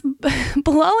boysenberry is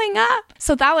blowing up.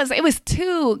 So it was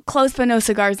 2 close but no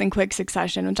cigars in quick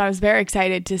succession, which I was very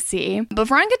excited to see. But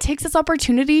Veronica takes this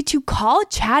opportunity to call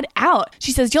Chad out.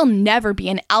 She says, you'll never be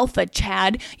an alpha,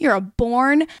 Chad. You're a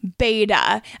born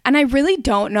beta. And I really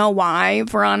don't know why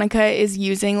Veronica is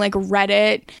using like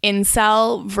Reddit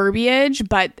incel verbiage,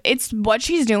 but it's what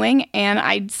she's doing. And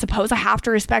I suppose I have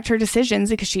to respect her decisions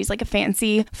because she's like a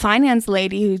fancy finance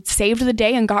lady who saved the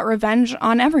day and got revenge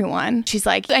on everyone. She's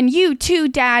like, and you too,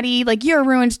 daddy, like you're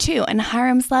ruined too. And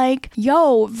Hiram's like,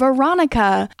 yo,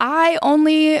 Veronica, I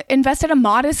only invested a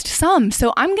modest sum,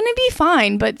 so I'm gonna be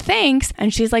fine, but thanks.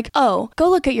 And she's like, oh, go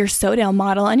look at your Sodale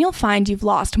model and you'll find you've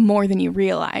lost more than you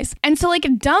realize. And so like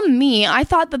dumb me, I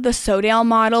thought that the Sodale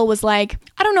model was like,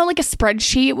 I don't know, like a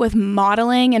spreadsheet with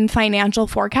modeling and financial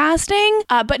forecasting.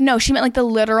 But no, she meant like the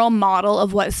literal model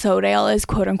of what Sodale is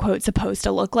quote unquote supposed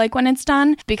to look like when it's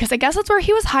done, because I guess that's where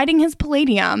he was hiding his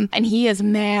palladium, and he is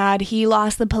mad. He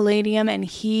lost the palladium and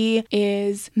he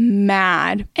is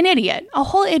mad. An idiot, a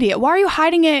whole idiot. Why are you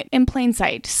hiding it in plain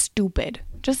sight? Stupid.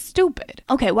 Just stupid.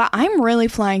 Okay, well, I'm really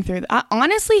flying through.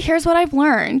 Honestly, here's what I've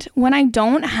learned. When I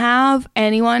don't have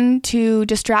anyone to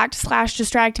distract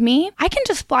me, I can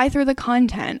just fly through the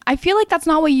content. I feel like that's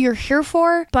not what you're here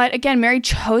for. But again, Mary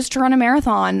chose to run a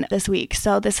marathon this week.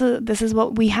 So this is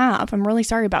what we have. I'm really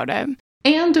sorry about it.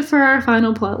 And for our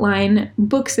final plotline,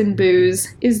 Books and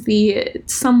Booze is the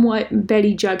somewhat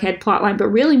Betty Jughead plotline, but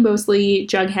really mostly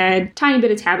Jughead, tiny bit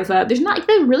of Tabitha. There's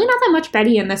really not that much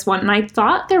Betty in this one, and I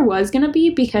thought there was going to be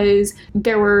because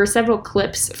there were several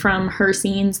clips from her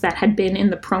scenes that had been in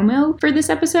the promo for this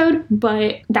episode,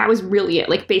 but that was really it.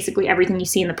 Like, basically everything you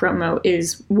see in the promo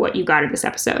is what you got in this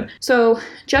episode. So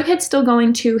Jughead's still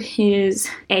going to his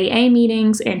AA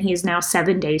meetings, and he's now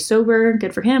 7 days sober.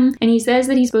 Good for him. And he says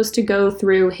that he's supposed to go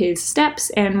through his steps,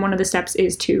 and one of the steps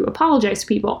is to apologize to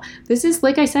people. This is,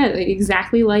 like I said,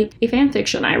 exactly like a fan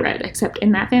fiction I read, except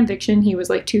in that fan fiction, he was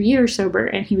like 2 years sober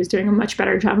and he was doing a much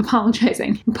better job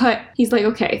apologizing. But he's like,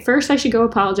 okay, first I should go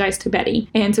apologize to Betty.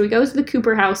 And so he goes to the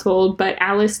Cooper household, but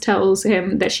Alice tells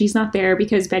him that she's not there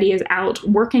because Betty is out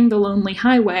working the lonely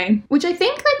highway, which I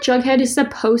think that Jughead is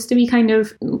supposed to be kind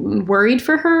of worried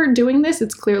for her doing this.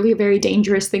 It's clearly a very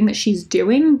dangerous thing that she's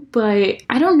doing, but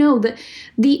I don't know,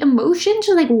 the emotion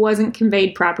just like wasn't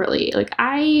conveyed properly. Like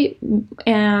I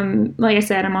am, like I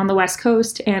said, I'm on the West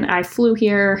Coast and I flew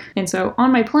here, and so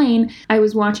on my plane I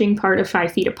was watching part of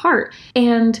 5 Feet Apart,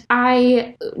 and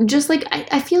I just like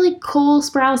I feel like Cole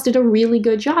Sprouse did a really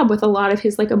good job with a lot of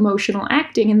his like emotional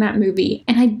acting in that movie,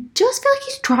 and I just feel like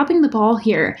he's dropping the ball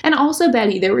here. And also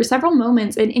Betty, there were several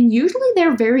moments, and usually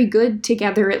they're very good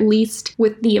together, at least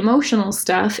with the emotional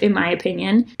stuff in my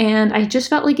opinion, and I just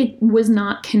felt like it was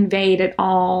not conveyed at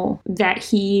all that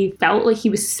he felt like he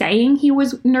was saying he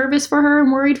was nervous for her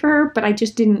and worried for her, but I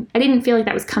didn't feel like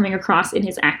that was coming across in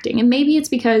his acting. And maybe it's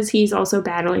because he's also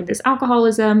battling this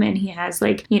alcoholism and he has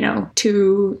like,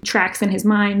 2 tracks in his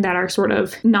mind that are sort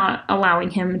of not allowing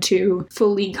him to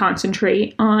fully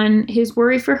concentrate on his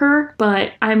worry for her,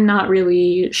 but I'm not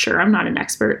really sure. I'm not an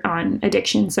expert on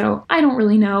addiction, so I don't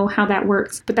really know how that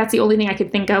works, but that's the only thing I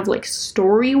could think of like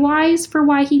story-wise for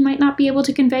why he might not be able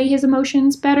to convey his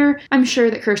emotions better. I'm sure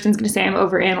that Kirsten's going to say I'm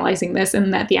overanalyzing this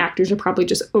and that the actors are probably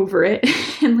just over it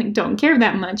and like don't care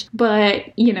that much, but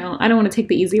I don't want to take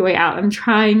the easy way out. I'm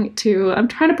trying to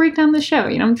break down the show.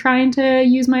 I'm trying to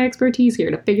use my expertise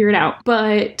here to figure it out.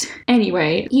 But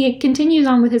anyway, he continues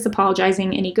on with his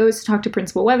apologizing, and he goes to talk to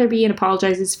Principal Weatherby and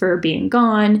apologizes for being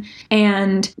gone.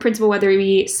 And Principal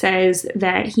Weatherby says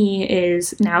that he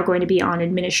is now going to be on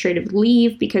administrative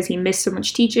leave because he missed so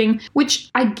much teaching, which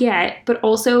I get, but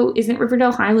also isn't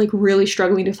Riverdale High like really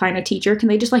struggling to find a teacher? Can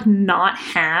they just like not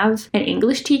have an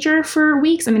English teacher for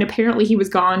weeks? I mean, apparently he was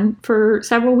gone for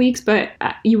several weeks, but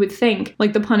you would think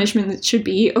like the punishment should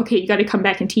be, okay, you got to come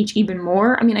back and teach even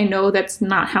more. I mean, I know that's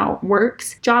not how it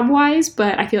works job-wise,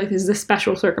 but I feel like this is a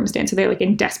special circumstance, so they're like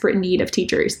in desperate need of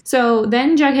teachers. So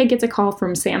then Jughead gets a call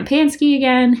from Sam Pansky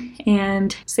again,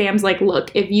 and Sam's like,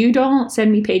 look, if you don't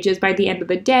send me pages by the end of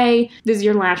the day, this is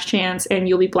your last chance and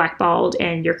you'll be blackballed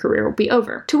and your career will be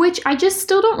over. To which I just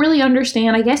still don't really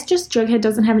understand. I guess just Jughead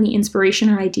doesn't have any inspiration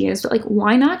or ideas, but like,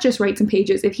 why not just write some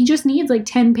pages? If he just needs like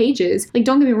 10 pages, like,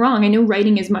 don't get me wrong, I know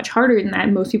writing is much harder than that,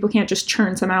 and most people can't just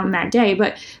churn some out in that day,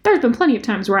 but there's been plenty of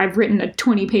times where I've written a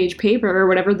 20-page paper or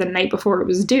whatever the night before it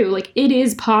was due. Like, it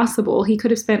is possible. He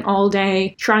could have spent all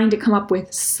day trying to come up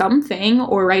with something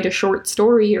or write a short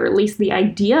story or at least the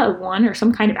idea of one or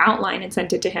some kind of outline and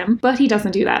sent it to him, but he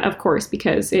doesn't do that, of course,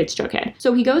 because it's Jughead.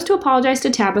 So he goes to apologize to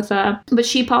Tabitha, but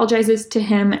she apologizes to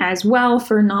him as well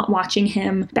for not watching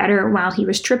him better while he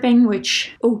was tripping,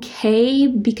 which, okay,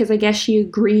 because I guess she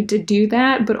agreed to do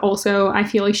that, but also I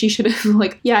feel like she should have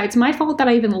like, yeah, it's my fault that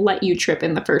I even let you trip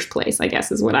in the first place, I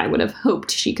guess is what I would have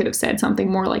hoped. She could have said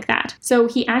something more like that. So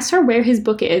he asks her where his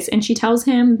book is, and she tells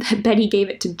him that Betty gave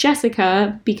it to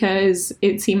Jessica because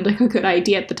it seemed like a good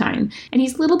idea at the time. And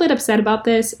he's a little bit upset about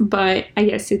this, but I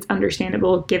guess it's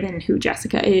understandable given who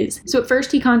Jessica is. So at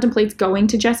first he contemplates going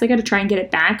to Jessica to try and get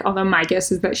it back, although my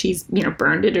guess is that she's,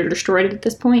 burned it or destroyed it at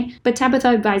this point. But Tabitha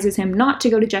advises him not to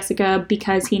go to Jessica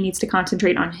because he needs to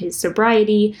concentrate on his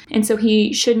sobriety, and so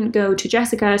he shouldn't go to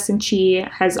Jessica since she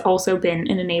has also been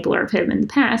an enabler of him in the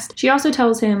past. She also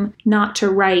tells him not to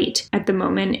write at the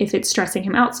moment if it's stressing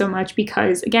him out so much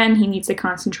because, again, he needs to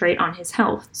concentrate on his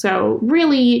health. So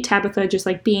really, Tabitha just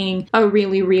like being a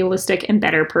really realistic and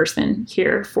better person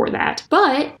here for that.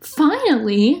 But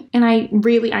finally, and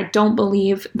I don't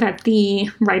believe that the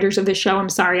writers of the show, I'm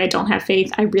sorry, I don't have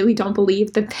faith. I really don't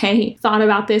believe that they thought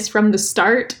about this from the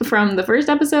start, from the first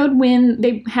episode when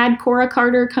they had Cora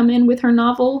Carter come in with her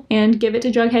novel and give it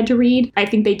to Jughead to read. I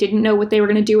think they didn't know what they were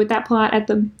going to do with that plot at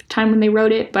the time when they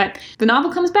wrote it, but the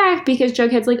novel comes back because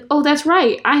Jughead's like, oh, that's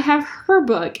right, I have her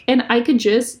book, and I could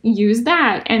just use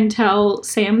that and tell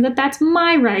Sam that that's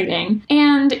my writing.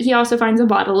 And he also finds a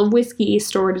bottle of whiskey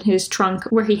stored in his trunk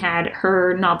where he had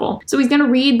her novel. So he's going to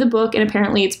read the book, and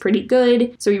apparently it's pretty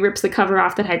good, so he rips the cover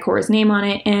off that had Cora's name on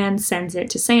it and sends it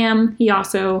to Sam. He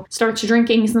also starts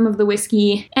drinking some of the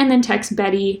whiskey and then texts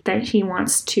Betty that he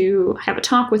wants to have a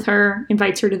talk with her,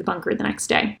 invites her to the bunker the next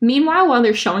day. Meanwhile, while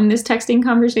they're showing this texting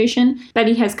conversation,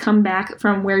 Betty has come back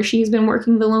from where she's been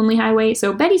working the Lonely Highway.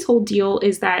 So Betty's whole deal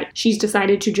is that she's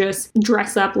decided to just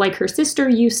dress up like her sister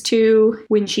used to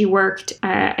when she worked,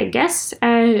 I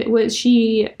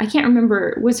can't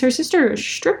remember, was her sister a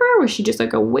stripper? Was she just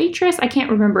like a waitress? I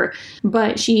can't remember,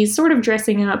 but she's sort of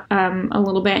dressing up a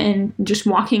little bit and just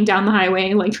walking down the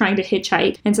highway, like trying to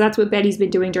hitchhike. And so that's what Betty's been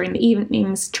doing during the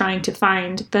evenings, trying to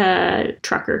find the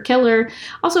trucker killer.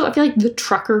 Also, I feel like the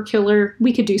trucker killer,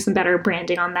 we could do some better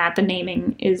branding on that. The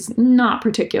naming is not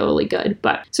particularly good.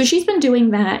 But so she's been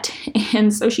doing that.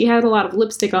 And so she had a lot of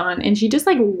lipstick on, and she just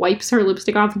like wipes her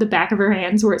lipstick off the back of her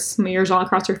hands where it smears all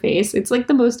across her face. It's like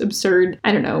the most absurd,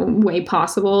 I don't know, way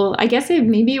possible. I guess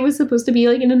maybe it was supposed to be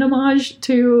like an homage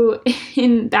to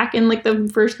back in like the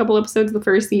first couple episodes of the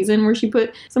first season where she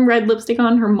put some red lipstick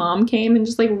on. Her mom came and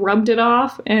just like rubbed it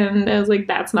off, and I was like,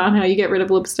 that's not how you get rid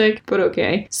of lipstick, but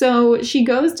okay. So she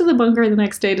goes to the bunker the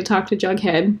next day to talk to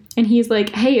Jughead, and he's like,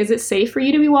 hey, is it safe for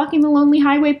you to be walking the lonely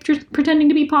highway pretending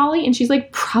to be Polly? And she's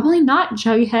like, probably not,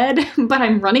 Jughead, but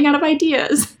I'm running out of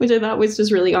ideas, which I thought was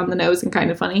just really on the nose and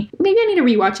kind of funny. Maybe I need to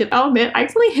rewatch it. I'll admit, I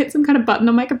accidentally hit some kind of button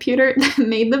on my computer that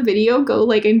made the video go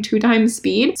like in 2 times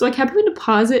speed, so I kept having to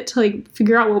pause it to like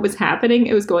figure out what was happening.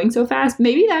 It was going so fast.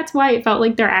 Maybe that's why it felt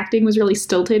like their acting was really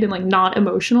stilted and like not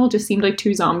emotional, just seemed like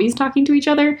 2 zombies talking to each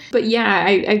other. But yeah,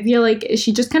 I feel like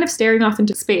she just kind of staring off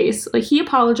into space. Like, he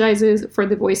apologizes for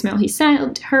the voicemail he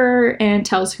sent her and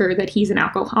tells her that he's an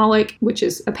alcoholic, which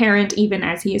is apparent even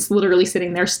as he is literally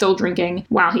sitting there still drinking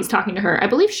while he's talking to her. I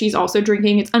believe she's also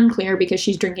drinking. It's unclear because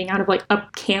she's drinking out of like a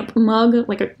camp mug,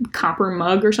 like a copper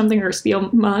mug or something, or a steel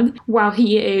mug, while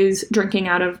he is drinking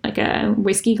out of like a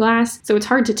whiskey glass. So it's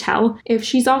hard to tell if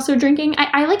she's also drinking.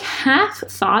 I like half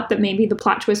thought that maybe the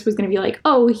plot twist was going to be like,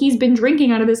 oh, he's been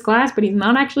drinking out of this glass, but he's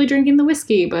not actually drinking the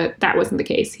whiskey, but that wasn't the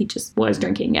case. He just was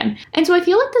drinking again. And so I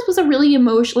feel like this was a really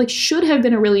emotional, like should have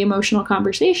been a really emotional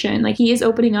conversation. Like, he is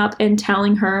opening up and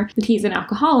telling her that he's an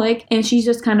alcoholic, and she's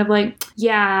just kind of like,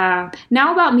 yeah,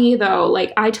 now about me though,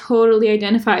 like I totally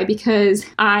identify because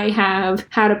I have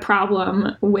had a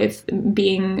problem with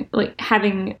being like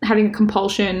having a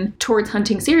compulsion towards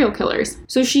hunting serial killers.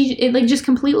 So it like just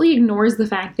completely ignores the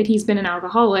fact that he's been an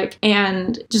alcoholic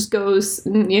and just goes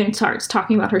and starts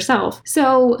talking about herself.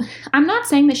 So I'm not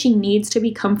saying that she needs to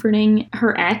be comforting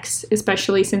her ex,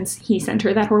 especially since he sent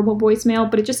her that horrible voicemail,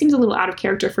 but it just seems a little out of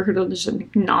character for her to just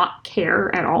not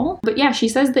care at all. But yeah, she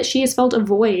says that she has felt a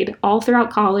void all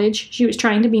throughout college. She was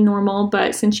trying to be normal,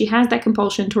 but since she has that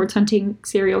compulsion towards hunting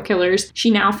serial killers, she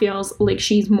now feels like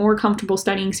she's more comfortable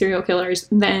studying serial killers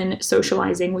than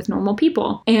socializing with normal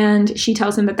people. And she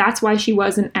tells him that that's why she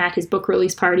wasn't at his book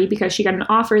release party, because she got an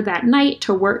offer that night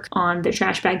to work on the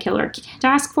Trash Bag Killer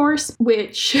Task Force,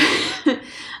 which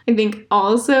I think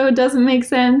also doesn't make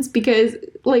sense because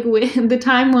like with the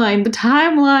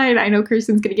timeline, I know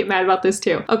Kirsten's gonna get mad about this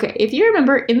too. Okay, if you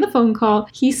remember in the phone call,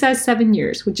 he says 7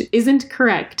 years, which isn't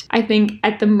correct. I think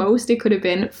at the most it could have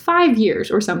been 5 years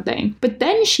or something. But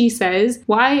then she says,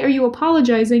 why are you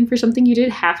apologizing for something you did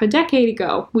half a decade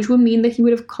ago? Which would mean that he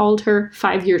would have called her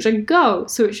 5 years ago.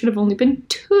 So it should have only been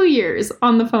 2 years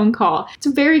on the phone call. It's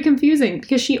very confusing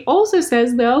because she also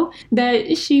says though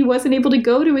that she wasn't able to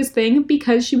go to his thing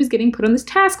because she was getting put on this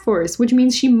task force, which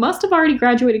means she must have already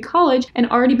graduated college and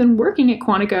already been working at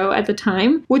Quantico at the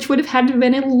time, which would have had to have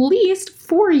been at least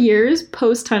 4 years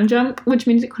post Time Jump, which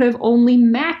means it could have only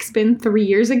max been 3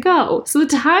 years ago. So the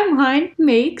timeline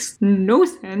makes no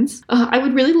sense. I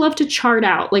would really love to chart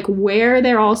out like where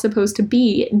they're all supposed to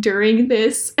be during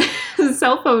this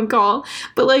cell phone call,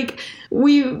 but like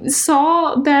we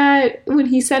saw that when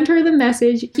he sent her the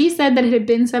message, he said that it had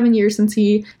been 7 years since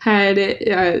he had,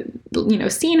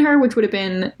 seen her, which would have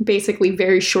been basically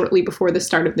very shortly before the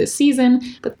start of this season.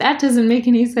 But that doesn't make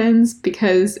any sense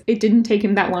because it didn't take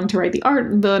him that long to write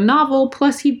the novel.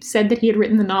 Plus, he said that he had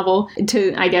written the novel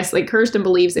to, I guess, like Kirsten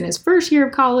believes, in his first year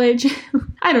of college.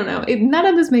 I don't know. None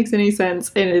of this makes any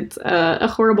sense, and it's a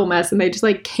horrible mess. And they just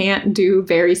like can't do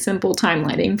very simple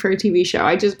timelining for a TV show.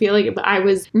 I just feel like if I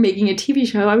was making a TV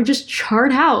show, I would just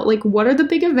chart out like what are the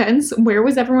big events, where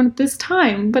was everyone at this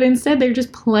time, but instead they're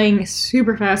just playing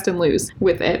super fast and loose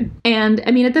with it. And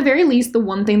I mean, at the very least, the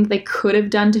one thing that they could have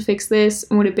done to fix this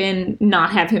would have been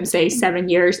not have him say 7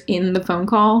 years in the phone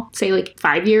call, say like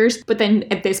 5 years, but then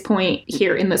at this point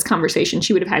here in this conversation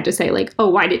she would have had to say like, oh,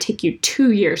 why did it take you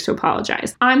 2 years to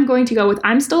apologize? I'm going to go with,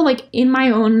 I'm still like in my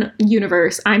own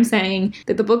universe, I'm saying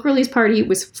that the book release party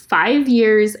was 5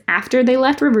 years after they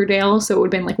left Riverdale, so it would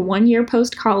have been like 1 year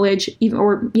post-college, even,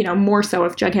 or, more so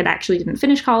if Jughead actually didn't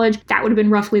finish college. That would have been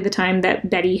roughly the time that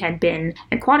Betty had been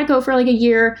at Quantico for like a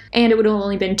year, and it would have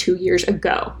only been 2 years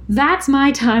ago. That's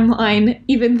my timeline,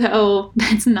 even though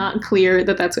that's not clear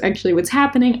that that's actually what's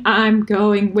happening. I'm I'm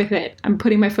going with it. I'm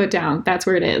putting my foot down. That's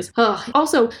where it is. Ugh.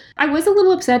 Also, I was a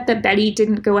little upset that Betty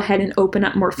didn't go ahead and open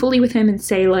up more fully with him and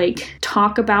say, like,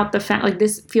 talk about the fact, like,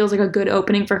 this feels like a good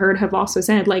opening for her to have also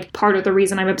said, like, part of the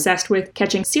reason I'm obsessed with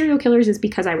catching serial killers is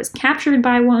because I was captured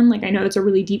by one. Like, I know it's a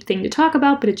really deep thing to talk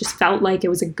about, but it just felt like it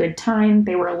was a good time.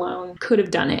 They were alone. Could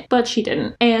have done it, but she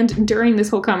didn't. And during this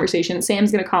whole conversation,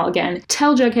 Sam's gonna call again,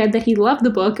 tell Jughead that he loved the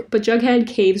book, but Jughead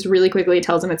caves really quickly,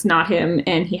 tells him it's not him,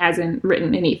 and he hasn't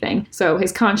written anything. So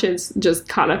his conscience just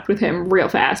caught up with him real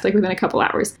fast, like within a couple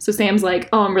hours. So Sam's like,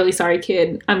 oh, I'm really sorry,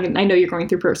 kid. I know you're going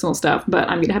through personal stuff, but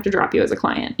I'm gonna have to drop you as a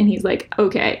client. And he's like,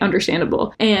 okay,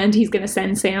 understandable. And he's gonna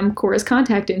send Sam Cora's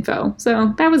contact info.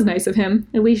 So that was nice of him.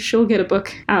 At least she'll get a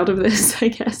book out of this, I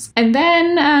guess. And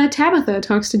then Tabitha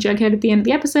talks to Jughead at the end of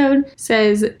the episode,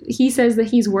 he says that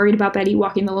he's worried about Betty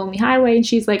walking the lonely highway, and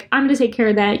she's like, I'm gonna take care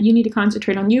of that. You need to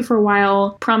concentrate on you for a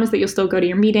while. Promise that you'll still go to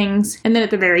your meetings. And then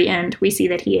at the very end, we see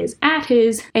that he is at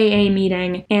his AA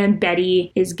meeting, and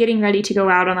Betty is getting ready to go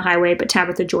out on the highway, but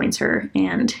Tabitha joins her,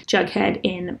 and Jughead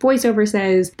in voiceover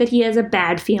says that he has a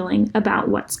bad feeling about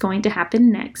what's going to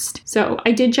happen next. So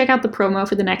I did check out the promo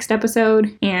for the next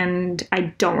episode, and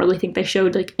I don't really think they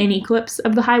showed like any clips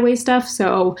of the highway stuff,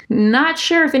 so not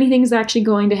sure if anything's actually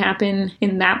going to happen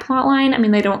in that plot line. I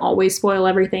mean, they don't always spoil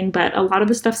everything, but a lot of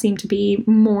the stuff seemed to be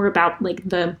more about like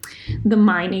the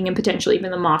mining and potentially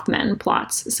even the Mothman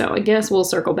plots. So I guess we'll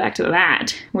circle back to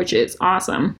that, which is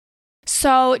awesome.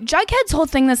 So Jughead's whole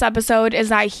thing this episode is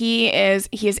that he is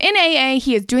in AA,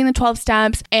 he is doing the 12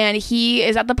 steps, and he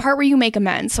is at the part where you make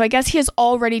amends. So I guess he has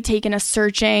already taken a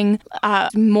searching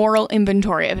moral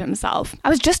inventory of himself. I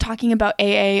was just talking about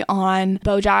AA on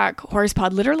BoJack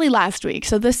Horsepod literally last week.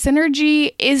 So the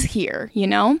synergy is here, you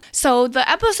know? So the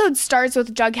episode starts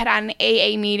with Jughead at an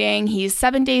AA meeting. He's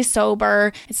 7 days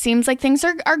sober. It seems like things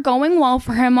are going well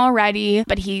for him already,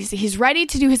 but he's ready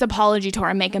to do his apology tour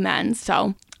and make amends.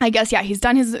 So I guess, yeah, he's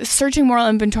done his searching moral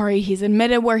inventory, he's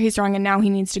admitted where he's wrong, and now he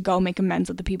needs to go make amends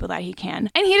with the people that he can.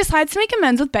 And he decides to make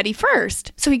amends with Betty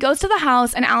first. So he goes to the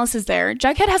house, and Alice is there.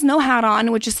 Jughead has no hat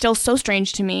on, which is still so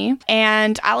strange to me.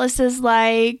 And Alice is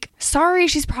like, sorry,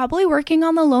 she's probably working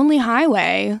on the lonely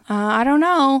highway. I don't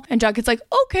know. And Jughead's like,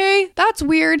 okay, that's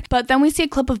weird. But then we see a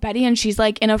clip of Betty, and she's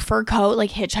like in a fur coat,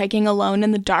 like hitchhiking alone in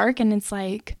the dark. And it's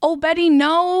like, oh, Betty,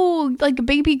 no, like,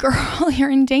 baby girl, you're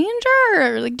in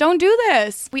danger. Like, don't do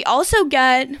this. We also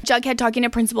get Jughead talking to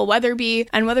Principal Weatherby,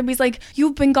 and Weatherby's like,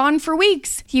 you've been gone for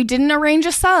weeks. You didn't arrange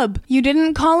a sub. You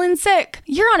didn't call in sick.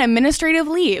 You're on administrative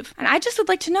leave. And I just would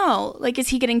like to know, like, is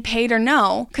he getting paid or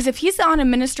no? Because if he's on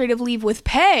administrative leave with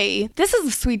pay, this is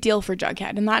a sweet deal for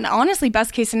Jughead. And that, honestly,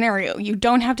 best case scenario, you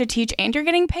don't have to teach and you're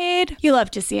getting paid. You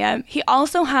love to see it. He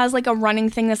also has like a running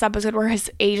thing this episode where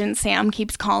his agent Sam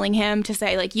keeps calling him to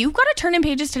say, like, you've got to turn in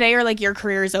pages today or like your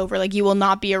career is over. Like, you will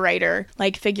not be a writer.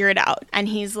 Like, figure it out. And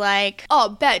he's like, oh,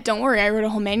 bet, don't worry, I wrote a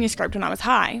whole manuscript when I was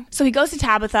high. So he goes to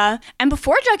Tabitha, and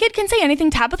before Jughead can say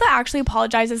anything, Tabitha actually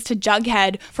apologizes to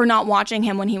Jughead for not watching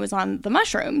him when he was on the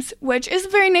mushrooms, which is a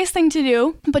very nice thing to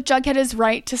do. But Jughead is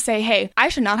right to say, hey, I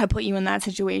should not have put you in that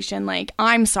situation. Like,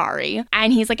 I'm sorry.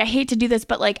 And he's like, I hate to do this,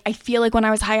 but like, I feel like when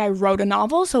I was high, I wrote a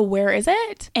novel, so where is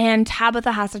it? And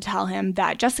Tabitha has to tell him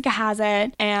that Jessica has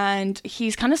it, and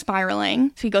he's kind of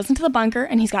spiraling. So he goes into the bunker,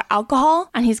 and he's got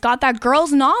alcohol, and he's got that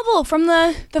girl's novel from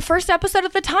the first episode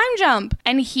of the Time Jump,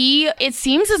 and it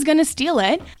seems is gonna steal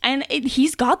it, and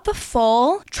he's got the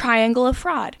full triangle of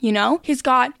fraud, you know? He's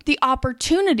got the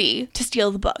opportunity to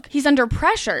steal the book. He's under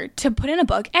pressure to put in a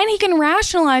book, and he can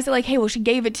rationalize it like, hey, well, she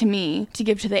gave it to me to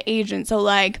give to the agent, so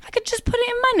like, I could just put it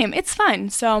in my name. It's fine.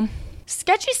 So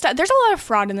sketchy stuff. There's a lot of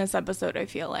fraud in this episode, I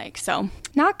feel like. So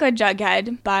not good,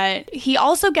 Jughead. But he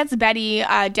also gets Betty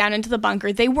down into the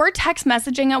bunker. They were text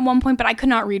messaging at one point, but I could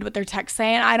not read what their texts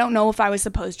say, and I don't know if I was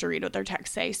supposed to read what their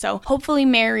texts say. So hopefully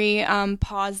Mary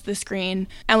paused the screen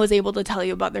and was able to tell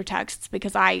you about their texts,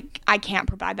 because I can't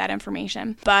provide that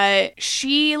information. But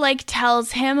she like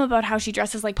tells him about how she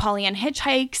dresses like Polly Ann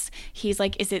hitchhikes. He's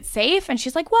like, is it safe? And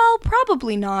she's like, well,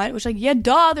 probably not. Which, like, yeah,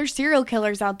 duh, there's serial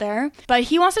killers out there. But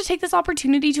he wants to take this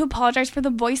opportunity to apologize for the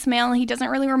voicemail. He doesn't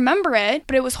really remember it,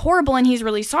 but it was horrible and he's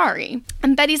really sorry.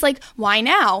 And Betty's like, why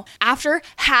now? After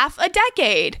half a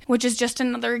decade, which is just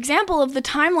another example of the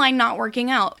timeline not working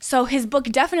out. So his book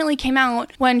definitely came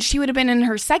out when she would have been in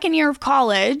her second year of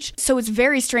college. So it's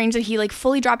very strange that he like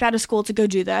fully dropped out of school to go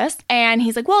do this. And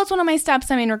he's like, well, it's one of my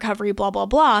steps. I'm in recovery, blah, blah,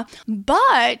 blah.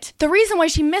 But the reason why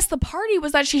she missed the party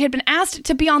was that she had been asked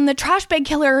to be on the trash bag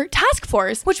killer task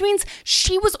force, which means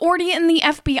she was already in the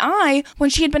FBI die when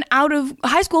she had been out of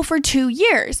high school for 2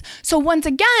 years. So once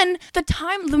again,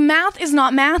 the math is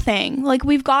not mathing. Like,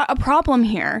 we've got a problem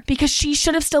here because she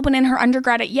should have still been in her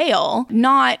undergrad at Yale,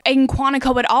 not in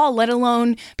Quantico at all, let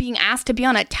alone being asked to be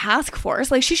on a task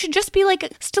force. Like, she should just be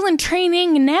like still in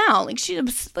training now. Like,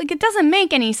 it doesn't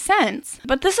make any sense.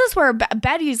 But this is where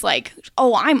Betty's like,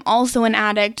 oh, I'm also an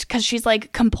addict, because she's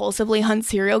like compulsively hunts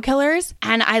serial killers.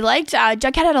 And I liked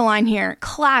Jughead had a line here,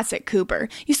 classic Cooper.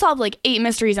 You solved like 8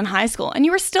 mysteries in high school and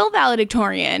you were still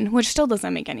valedictorian, which still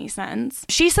doesn't make any sense.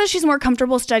 She says she's more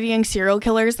comfortable studying serial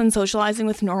killers than socializing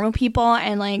with normal people,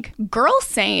 and like, girl,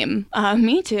 same.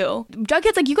 Me too.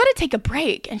 Jughead's like, you gotta take a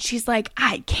break, and she's like,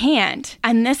 I can't.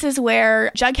 And this is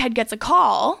where Jughead gets a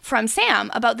call from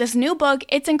Sam about this new book.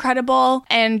 It's incredible,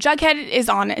 and Jughead is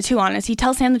too honest. He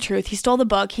tells Sam the truth. He stole the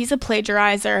book. He's a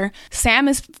plagiarizer. Sam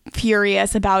is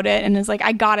furious about it and is like,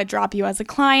 I gotta drop you as a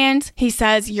client. He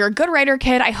says, you're a good writer,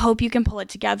 kid. I hope you can pull it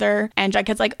together. And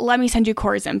Jughead's like, let me send you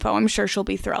Cora's info. I'm sure she'll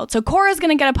be thrilled. So Cora's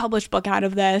gonna get a published book out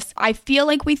of this. I feel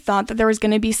like we thought that there was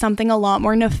gonna be something a lot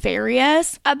more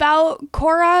nefarious about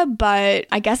Cora, but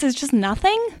I guess it's just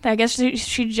nothing. I guess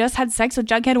she just had sex with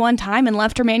Jughead one time and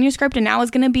left her manuscript, and now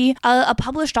is gonna be a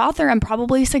published author and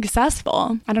probably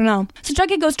successful. I don't know. So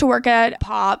Jughead goes to work at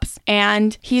Pops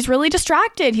and he's really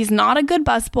distracted. He's not a good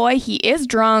busboy. He is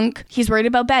drunk. He's worried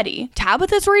about Betty.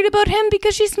 Tabitha's worried about him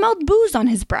because she smelled booze on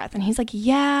his breath. And he's like,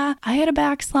 yeah, I had a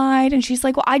backslide. And she's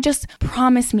like, well, I just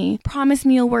promise me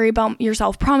you'll worry about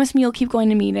yourself. Promise me you'll keep going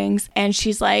to meetings. And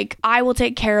she's like, I will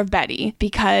take care of Betty,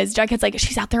 because Jughead's like,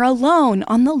 she's out there alone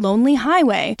on the lonely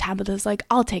highway. Tabitha's like,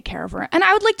 I'll take care of her. And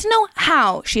I would like to know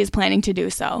how she is planning to do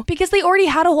so, because they already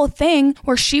had a whole thing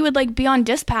where she would like be on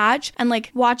dispatch and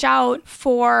like watch out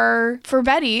for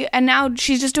Betty, and now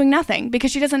she's just doing nothing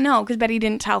because she doesn't know, because Betty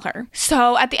didn't tell her.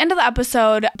 So at the end of the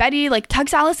episode, Betty like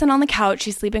tucks Allison on the couch.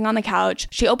 She's sleeping on the couch.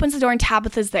 She opens the door and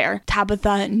Tabitha's there.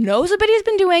 Tabitha knows what Betty's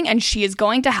been doing and she is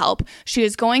going to help. She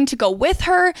is going to go with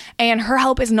her, and her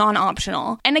help is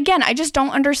non-optional. And again, I just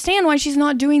don't understand why she's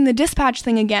not doing the dispatch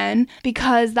thing again,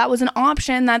 because that was an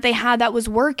option that they had that was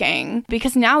working,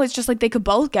 because now it's just like they could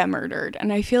both get murdered.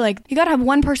 And I feel like you gotta have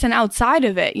one person outside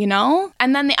of it, you know?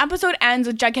 And then the episode ends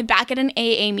with Jughead back at an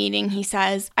AA meeting. He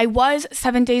says, I was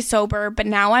 7 days sober, but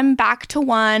now I'm back to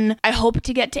 1. I hope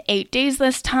to get to 8 days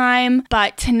this time,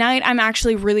 but tonight I'm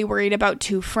actually really worried about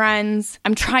 2 friends.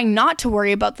 I'm trying not to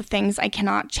worry about the things I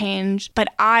cannot change, but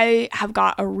I have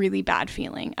got a really bad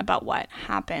feeling about what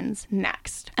happens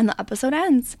next. And the episode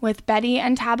ends with Betty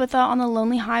and Tabitha on the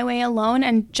lonely highway alone,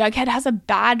 and Jughead has a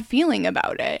bad feeling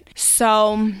about it.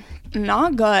 So,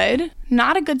 not good.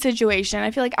 Not a good situation.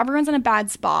 I feel like everyone's in a bad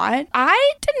spot.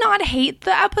 I did not hate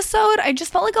the episode. I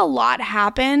just felt like a lot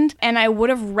happened, and I would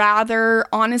have rather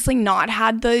honestly not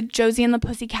had the Josie and the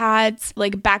Pussycats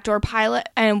like backdoor pilot,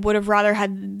 and would have rather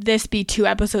had this be 2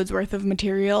 episodes worth of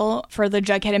material for the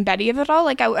Jughead and Betty of it all.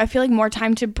 Like, I feel like more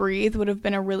time to breathe would have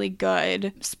been a really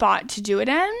good spot to do it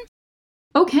in.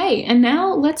 Okay, and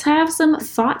now let's have some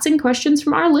thoughts and questions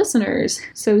from our listeners.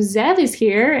 So Zev is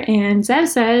here, and Zev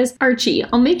says, Archie,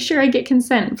 I'll make sure I get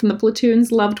consent from the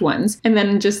platoon's loved ones. And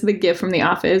then just the gif from The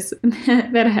Office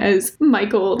that has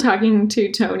Michael talking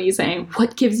to Tony saying,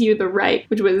 what gives you the right?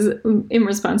 Which was in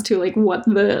response to like what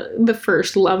the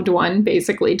first loved one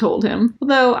basically told him.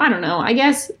 Although, I don't know, I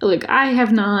guess, look, I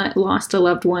have not lost a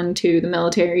loved one to the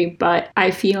military, but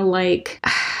I feel like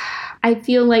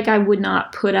I would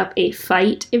not put up a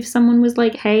fight if someone was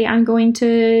like, hey, I'm going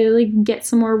to like get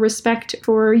some more respect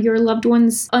for your loved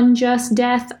one's unjust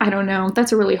death. I don't know.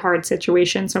 That's a really hard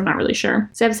situation, so I'm not really sure.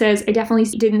 Zev says, I definitely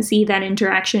didn't see that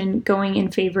interaction going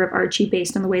in favor of Archie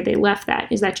based on the way they left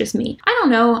that. Is that just me? I don't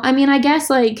know. I mean, I guess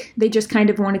like they just kind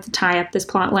of wanted to tie up this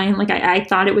plot line. Like I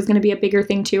thought it was going to be a bigger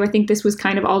thing too. I think this was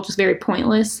kind of all just very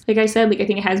pointless. Like I said, like I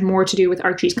think it has more to do with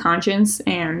Archie's conscience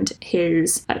and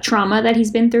his trauma that he's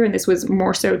been through, and this was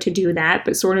more so to do that,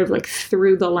 but sort of like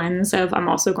through the lens of I'm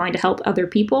also going to help other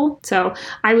people. So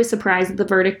I was surprised that the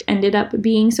verdict ended up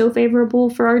being so favorable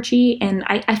for Archie, and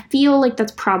I feel like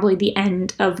that's probably the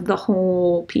end of the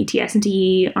whole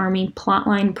PTSD army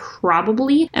plotline,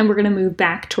 probably, and we're gonna move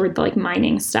back toward the like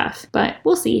mining stuff, but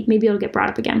we'll see. Maybe it'll get brought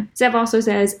up again. Zev also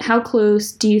says, how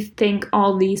close do you think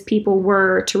all these people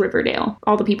were to Riverdale?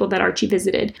 All the people that Archie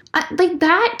visited? Like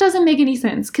that doesn't make any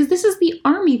sense, because this is the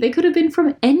army. They could have been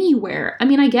from anywhere. anywhere. I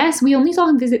mean, I guess we only saw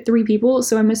him visit 3 people,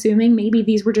 so I'm assuming maybe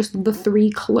these were just the 3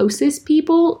 closest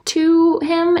people to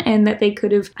him, and that they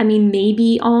could have, I mean,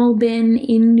 maybe all been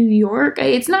in New York.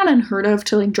 It's not unheard of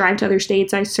to like drive to other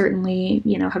states. I certainly,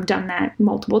 have done that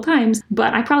multiple times,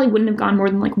 but I probably wouldn't have gone more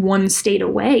than like 1 state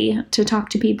away to talk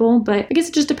to people. But I guess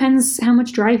it just depends how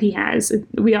much drive he has.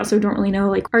 We also don't really know,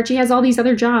 like Archie has all these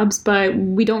other jobs, but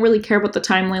we don't really care about the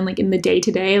timeline, like in the day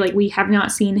to day. Like we have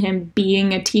not seen him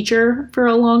being a teacher for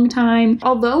a long time.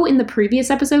 Although in the previous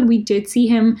episode, we did see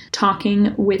him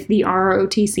talking with the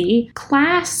ROTC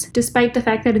class, despite the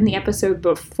fact that in the episode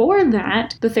before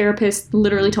that, the therapist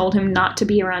literally told him not to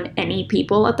be around any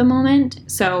people at the moment.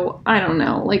 So I don't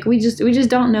know. Like we just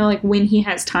don't know like when he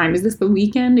has time. Is this the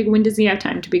weekend? Like, when does he have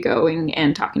time to be going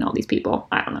and talking to all these people?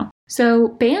 I don't know. So,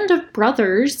 Band of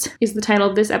Brothers is the title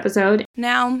of this episode.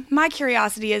 Now, my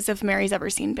curiosity is if Mary's ever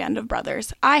seen Band of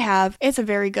Brothers. I have. It's a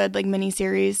very good,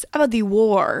 miniseries about the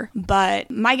war,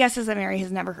 but my guess is that Mary has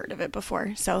never heard of it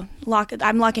before, so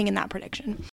I'm locking in that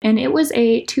prediction. And it was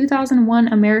a 2001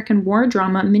 American war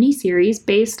drama miniseries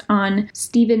based on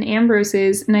Stephen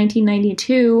Ambrose's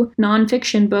 1992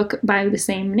 nonfiction book by the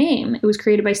same name. It was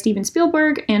created by Steven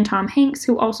Spielberg and Tom Hanks,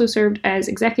 who also served as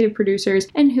executive producers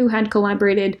and who had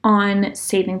collaborated on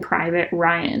Saving Private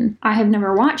Ryan. I have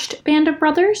never watched Band of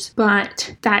Brothers,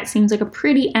 but that seems like a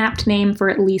pretty apt name for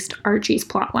at least Archie's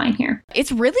plotline here.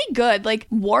 It's really good.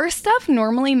 War stuff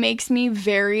normally makes me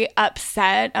very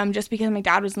upset, just because my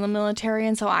dad was in the military,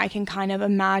 and so I can kind of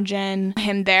imagine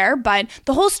him there. But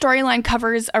the whole storyline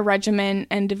covers a regiment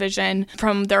and division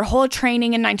from their whole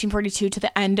training in 1942 to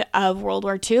the end of World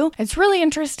War II. It's really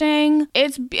interesting.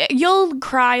 You'll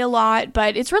cry a lot,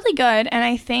 but it's really good, and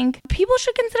I think people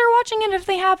should consider watching it if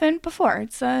they haven't before.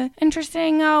 It's an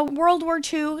interesting World War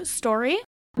II story.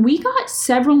 We got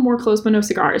several more close but no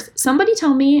cigars. Somebody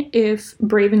tell me if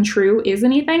Brave and True is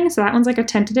anything. So that one's like a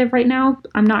tentative right now.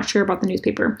 I'm not sure about the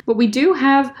newspaper. But we do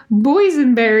have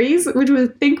Boysenberries, which I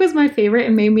think was my favorite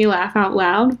and made me laugh out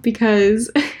loud because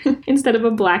instead of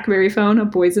a BlackBerry phone, a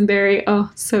boysenberry.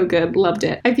 Oh, so good. Loved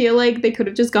it. I feel like they could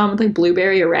have just gone with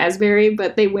blueberry or raspberry,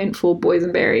 but they went full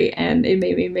boysenberry and it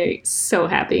made me so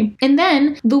happy. And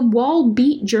then the Wall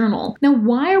Beat Journal. Now,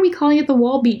 why are we calling it the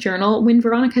Wall Beat Journal when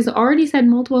Veronica has already said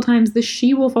multiple times the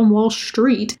She-Wolf on Wall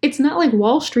Street? It's not like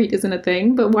Wall Street isn't a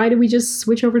thing, but why did we just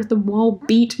switch over to the Wall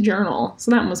Beat Journal?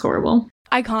 So that one was horrible.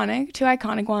 Iconic. 2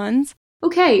 iconic ones.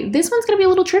 Okay, this one's going to be a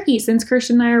little tricky since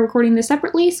Kirsten and I are recording this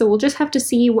separately, so we'll just have to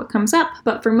see what comes up.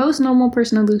 But for most normal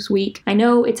person of this week, I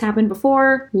know it's happened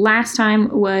before. Last time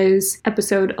was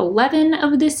episode 11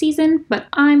 of this season, but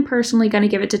I'm personally going to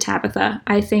give it to Tabitha.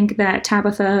 I think that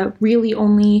Tabitha really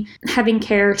only having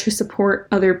care to support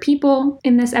other people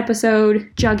in this episode,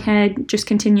 Jughead just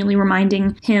continually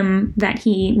reminding him that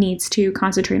he needs to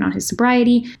concentrate on his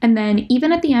sobriety, and then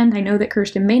even at the end, I know that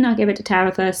Kirsten may not give it to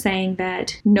Tabitha, saying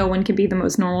that no one can be the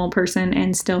most normal person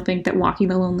and still think that walking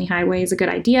the lonely highway is a good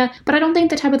idea, but I don't think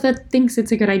that Tabitha thinks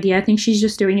it's a good idea. I think she's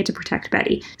just doing it to protect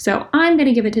Betty. So I'm going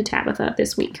to give it to Tabitha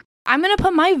this week. I'm going to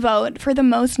put my vote for the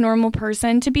most normal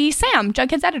person to be Sam,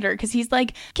 Jughead's editor, because he's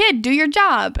like, kid, do your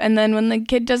job. And then when the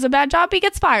kid does a bad job, he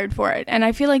gets fired for it. And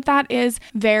I feel like that is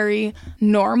very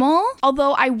normal.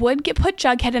 Although I would put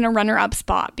Jughead in a runner-up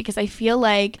spot because I feel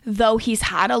like though he's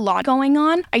had a lot going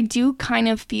on, I do kind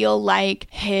of feel like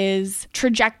his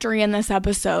trajectory in this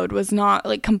episode was not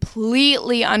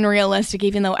completely unrealistic,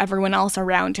 even though everyone else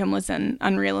around him was in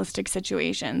unrealistic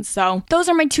situations. So those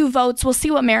are my 2 votes. We'll see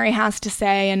what Mary has to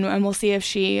say, and we'll see if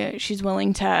she's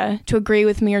willing to agree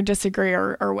with me or disagree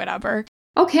or whatever.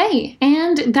 Okay,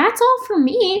 and that's all for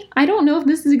me. I don't know if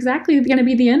this is exactly going to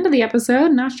be the end of the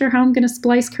episode. Not sure how I'm going to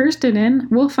splice Kirsten in.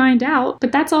 We'll find out.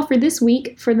 But that's all for this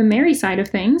week for the Mary side of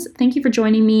things. Thank you for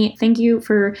joining me. Thank you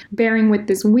for bearing with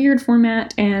this weird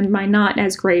format and my not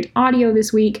as great audio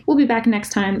this week. We'll be back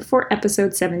next time for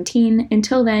episode 17.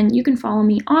 Until then, you can follow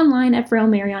me online at Frail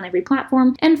Mary on every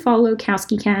platform and follow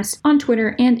KowskiCast on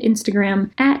Twitter and Instagram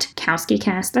at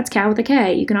KowskiCast. That's Cow with a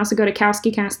K. You can also go to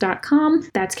KowskiCast.com.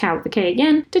 That's Cow with a K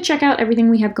again, to check out everything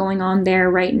we have going on there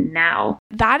right now.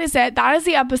 That is it. That is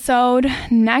the episode.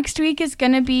 Next week is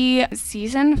going to be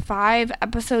season 5,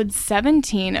 episode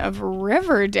 17 of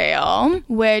Riverdale,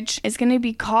 which is going to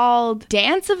be called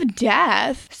Dance of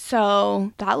Death.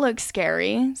 So that looks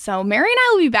scary. So Mary and I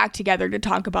will be back together to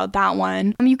talk about that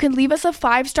one. You can leave us a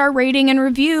 5-star rating and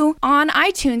review on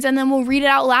iTunes, and then we'll read it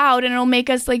out loud, and it'll make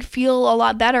us feel a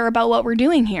lot better about what we're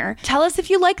doing here. Tell us if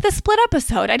you like the split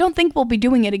episode. I don't think we'll be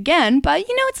doing it again, but but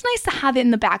it's nice to have it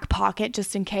in the back pocket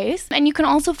just in case. And you can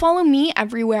also follow me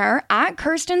everywhere at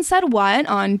Kirsten Said What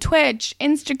on Twitch,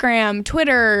 Instagram,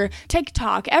 Twitter,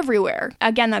 TikTok, everywhere.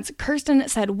 Again, that's Kirsten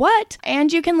Said What.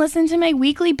 And you can listen to my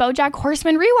weekly BoJack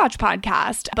Horseman rewatch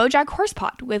podcast, BoJack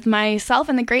Horsepod, with myself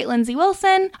and the great Lindsay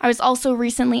Wilson. I was also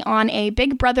recently on a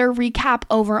Big Brother recap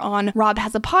over on Rob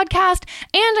Has a Podcast,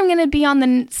 and I'm going to be on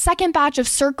the second batch of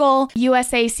Circle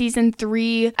USA Season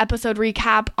 3 episode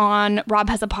recap on Rob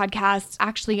Has a Podcast,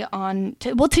 actually on,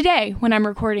 today when I'm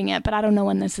recording it, but I don't know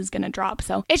when this is going to drop,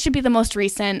 so it should be the most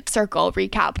recent Circle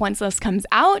recap once this comes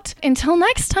out. Until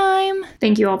next time.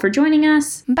 Thank you all for joining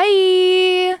us.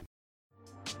 Bye!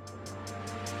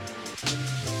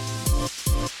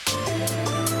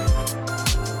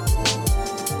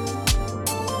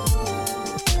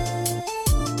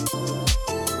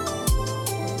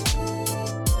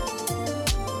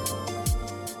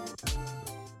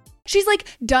 She's like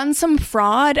done some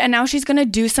fraud and now she's going to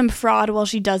do some fraud while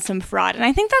she does some fraud. And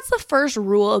I think that's the first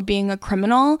rule of being a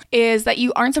criminal, is that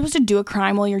you aren't supposed to do a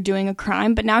crime while you're doing a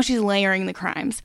crime, but now she's layering the crimes.